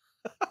class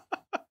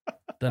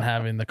than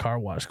having the Car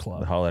Wash The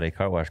Club. Holiday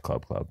Car Wash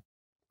Club. Club.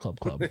 Club.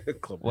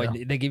 Well,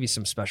 they give you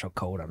some special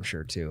code, I'm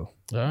sure, too.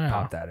 Oh, yeah.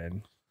 Pop that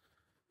in.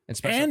 And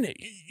special. And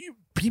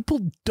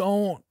people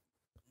don't,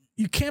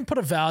 you can't put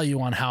a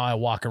value on how I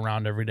walk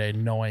around every day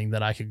knowing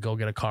that I could go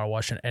get a car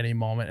wash at any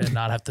moment and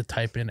not have to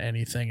type in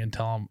anything and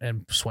tell them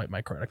and swipe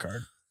my credit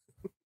card.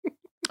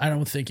 I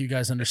don't think you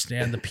guys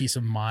understand the peace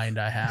of mind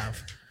I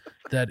have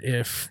that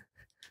if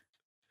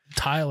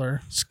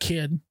Tyler's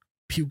kid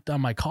puked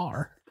on my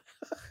car,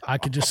 I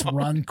could just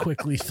run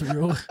quickly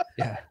through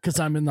Yeah. because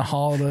I'm in the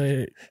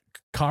Holiday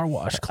Car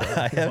Wash Club.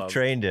 I have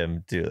trained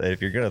him to,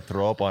 if you're going to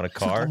throw up on a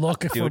car,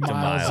 Look do for it to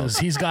Miles. Miles.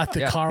 He's got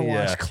the Yeah. Car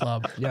Wash Yeah.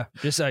 Club. Yeah.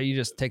 Just you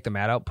just take the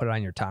mat out, put it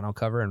on your tonneau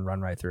cover, and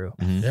run right through.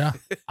 Yeah.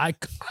 I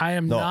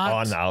am No, not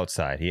on the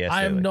outside. He has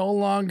I to, am like- no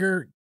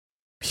longer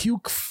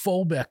puke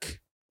phobic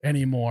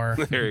anymore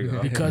There you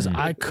go. because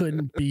I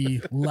couldn't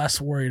be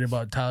less worried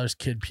about Tyler's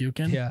kid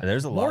puking. Yeah. And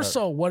there's a lot More of,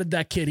 so, what did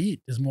that kid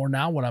eat is more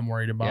now what I'm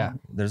worried about. Yeah.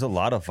 there's a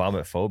lot of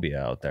vomit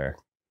phobia out there.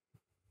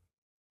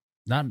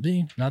 Not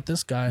me, not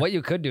this guy. What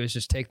you could do is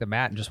just take the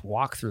mat and just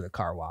walk through the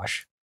car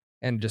wash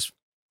and just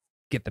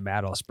get the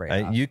mat all sprayed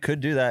off. You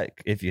could do that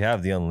if you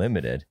have the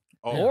unlimited.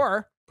 Oh,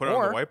 Or, put it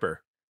on the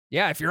wiper.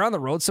 yeah, if you're on the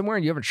road somewhere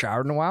and you haven't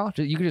showered in a while,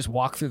 you can just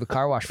walk through the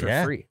car wash for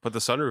Yeah. free. Put the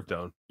sunroof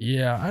down.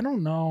 Yeah, I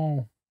don't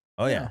know.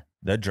 Oh yeah. Yeah.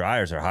 The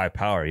dryers are high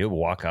power. You'll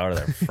walk out of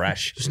there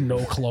fresh. Just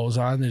no clothes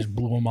on. They just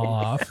blew them all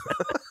off.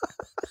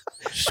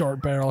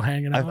 Short barrel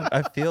hanging out.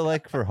 I feel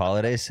like for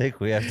holiday's sake,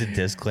 we have to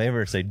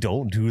disclaimer say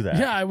don't do that.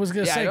 Yeah, I was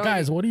gonna Yeah, I say, don't-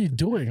 guys, what are you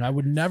doing? I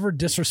would never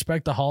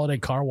disrespect the Holiday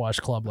Car Wash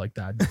Club like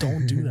that.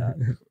 Don't do that.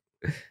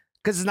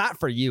 Because it's not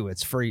for you,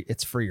 it's for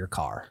your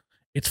car.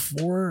 It's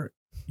for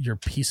your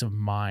peace of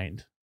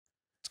mind.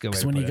 It's a good way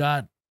Because to when put you it.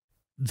 got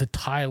the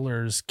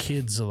Tyler's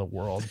kids of the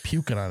world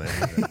puking on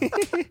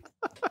everything,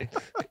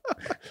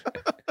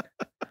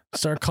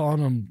 start calling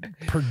him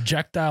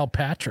Projectile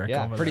Patrick.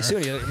 Yeah, over pretty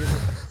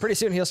there.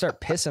 soon he'll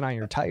start pissing on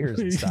your tires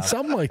and stuff.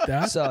 Something like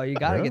that. So you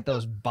got to Yeah. get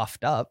those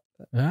buffed up.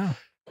 Yeah.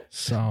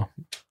 So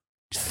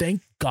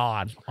thank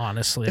God,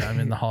 honestly, I'm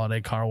in the Holiday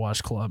Car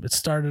Wash Club. It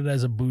started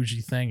as a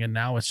bougie thing and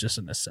now it's just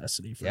a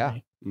necessity for Yeah.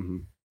 me. Mm-hmm.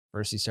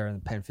 First you started in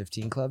the Pen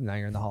 15 Club, now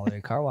you're in the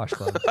Holiday Car Wash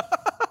Club.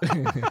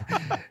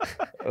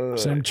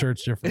 Same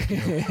church, different.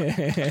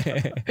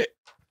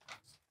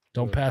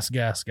 Don't pass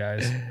gas,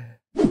 guys.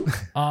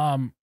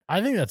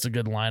 I think that's a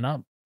good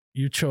lineup.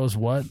 You chose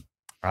what?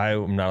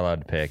 I'm not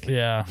allowed to pick.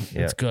 Yeah,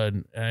 Yeah. it's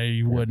good.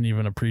 You wouldn't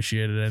even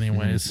appreciate it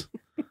anyways.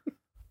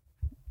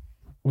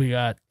 We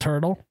got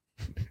Turtle.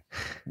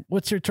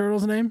 What's your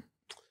turtle's name?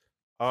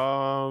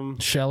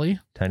 Shelly?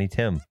 Tiny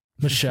Tim.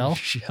 Michelle?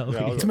 Yeah,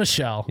 I'll It's go.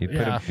 Michelle. You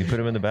put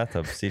him in the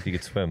bathtub. See if he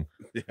could swim.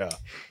 Yeah.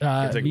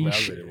 Uh, Can't take him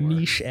out anymore.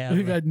 Michelle.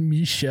 we got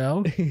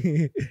Michelle.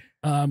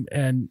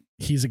 And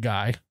he's a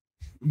guy.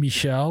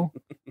 Michelle,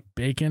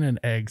 bacon, and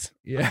eggs.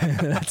 Yeah,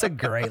 that's a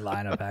great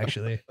lineup,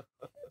 actually.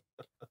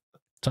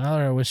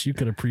 Tyler, I wish you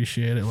could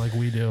appreciate it like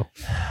we do.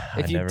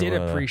 If you never did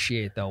will.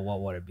 appreciate, though,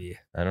 what would it be?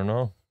 I don't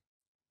know.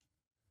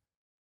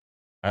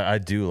 I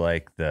do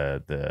like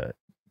the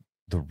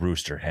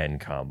rooster hen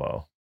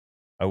combo.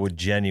 I would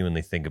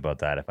genuinely think about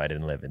that if I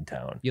didn't live in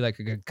town. You like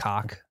a good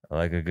cock? I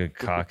like a good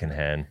cock and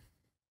hen.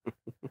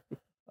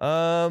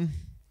 All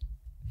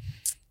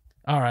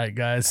right,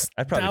 guys.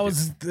 I'd probably That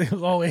was.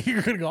 Oh, wait,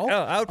 you're gonna go.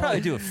 I would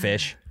probably do a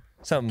fish.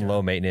 Something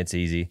low maintenance,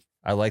 easy.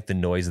 I like the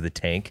noise of the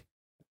tank.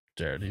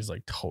 Jared, he's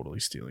like totally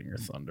stealing your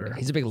thunder.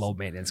 He's a big low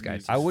maintenance guy.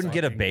 I wouldn't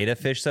get a beta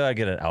fish though. I'd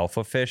get an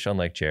alpha fish,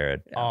 unlike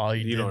Jared. Oh,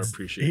 he You don't did-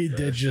 appreciate He fish.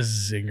 did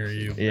just zinger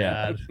you.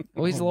 Yeah. bad.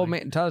 Well, he's a Oh low my-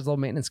 maintenance. Tyler's a low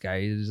maintenance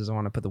guy. He just doesn't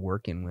want to put the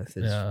work in with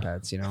his Yeah.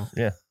 pets, you know.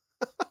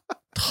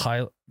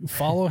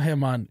 Follow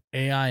him on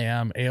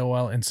AIM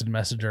AOL Instant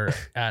Messenger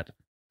at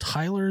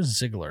Tyler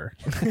Ziegler.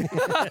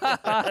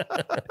 I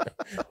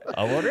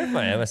wonder if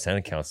my MSN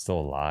account's still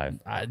alive.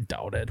 I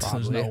doubt it.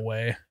 Probably. There's no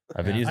way.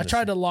 I've been using. I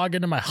tried to log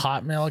into my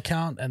Hotmail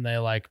account and they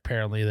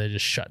apparently they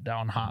just shut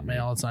down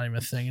Hotmail. It's not even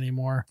a thing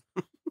anymore.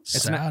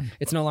 It's Sad.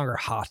 It's no longer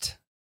hot.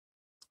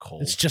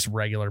 Cold. It's just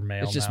regular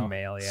mail. It's just now.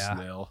 mail, yeah.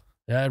 Snail.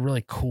 Yeah, it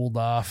really cooled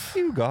off.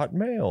 You got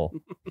mail.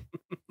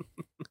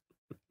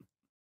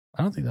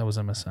 I don't think that was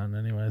MSN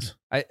anyways.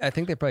 I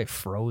think they probably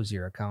froze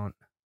your account.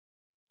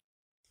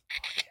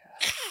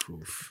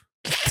 Oof.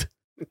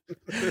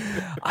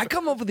 I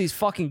come up with these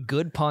fucking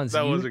good puns.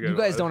 That was a You good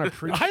guys one. don't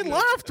appreciate. I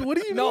laughed. What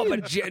do you No, mean?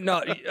 but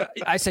no,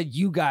 I said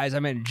you guys. I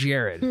meant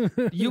Jared.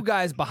 You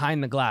guys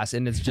behind the glass,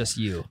 and it's just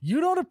you.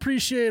 You don't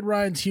appreciate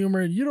Ryan's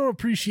humor. You don't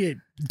appreciate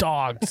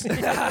dogs.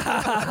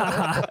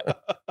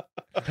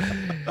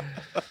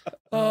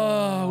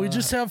 We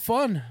just have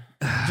fun.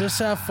 Just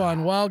have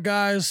fun. Well,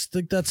 guys,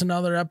 think that's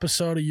another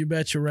episode of You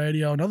Betcha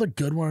Radio. Another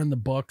good one in the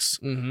books.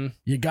 Mm-hmm.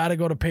 You got to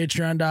go to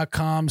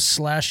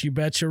patreon.com/You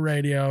Betcha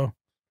Radio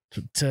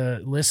to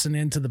listen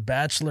into the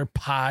Bachelor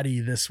Potty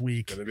this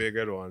week. Gonna be a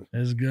good one.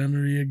 It's going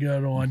to be a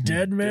good one.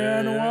 Dead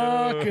man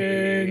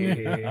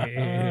walking.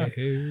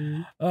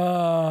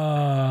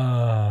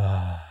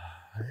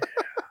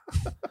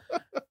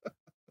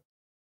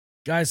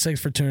 Guys, thanks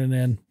for tuning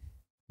in.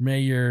 May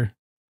your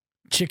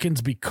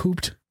chickens be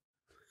cooped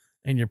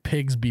and your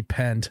pigs be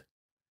penned.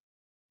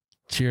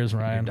 Cheers,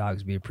 Your Ryan.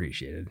 dogs be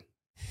appreciated.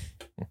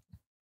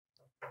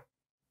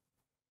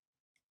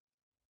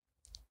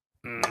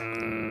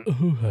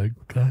 Oh, my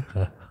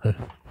God.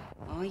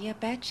 Oh, you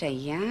betcha,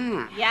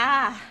 yeah.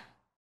 Yeah.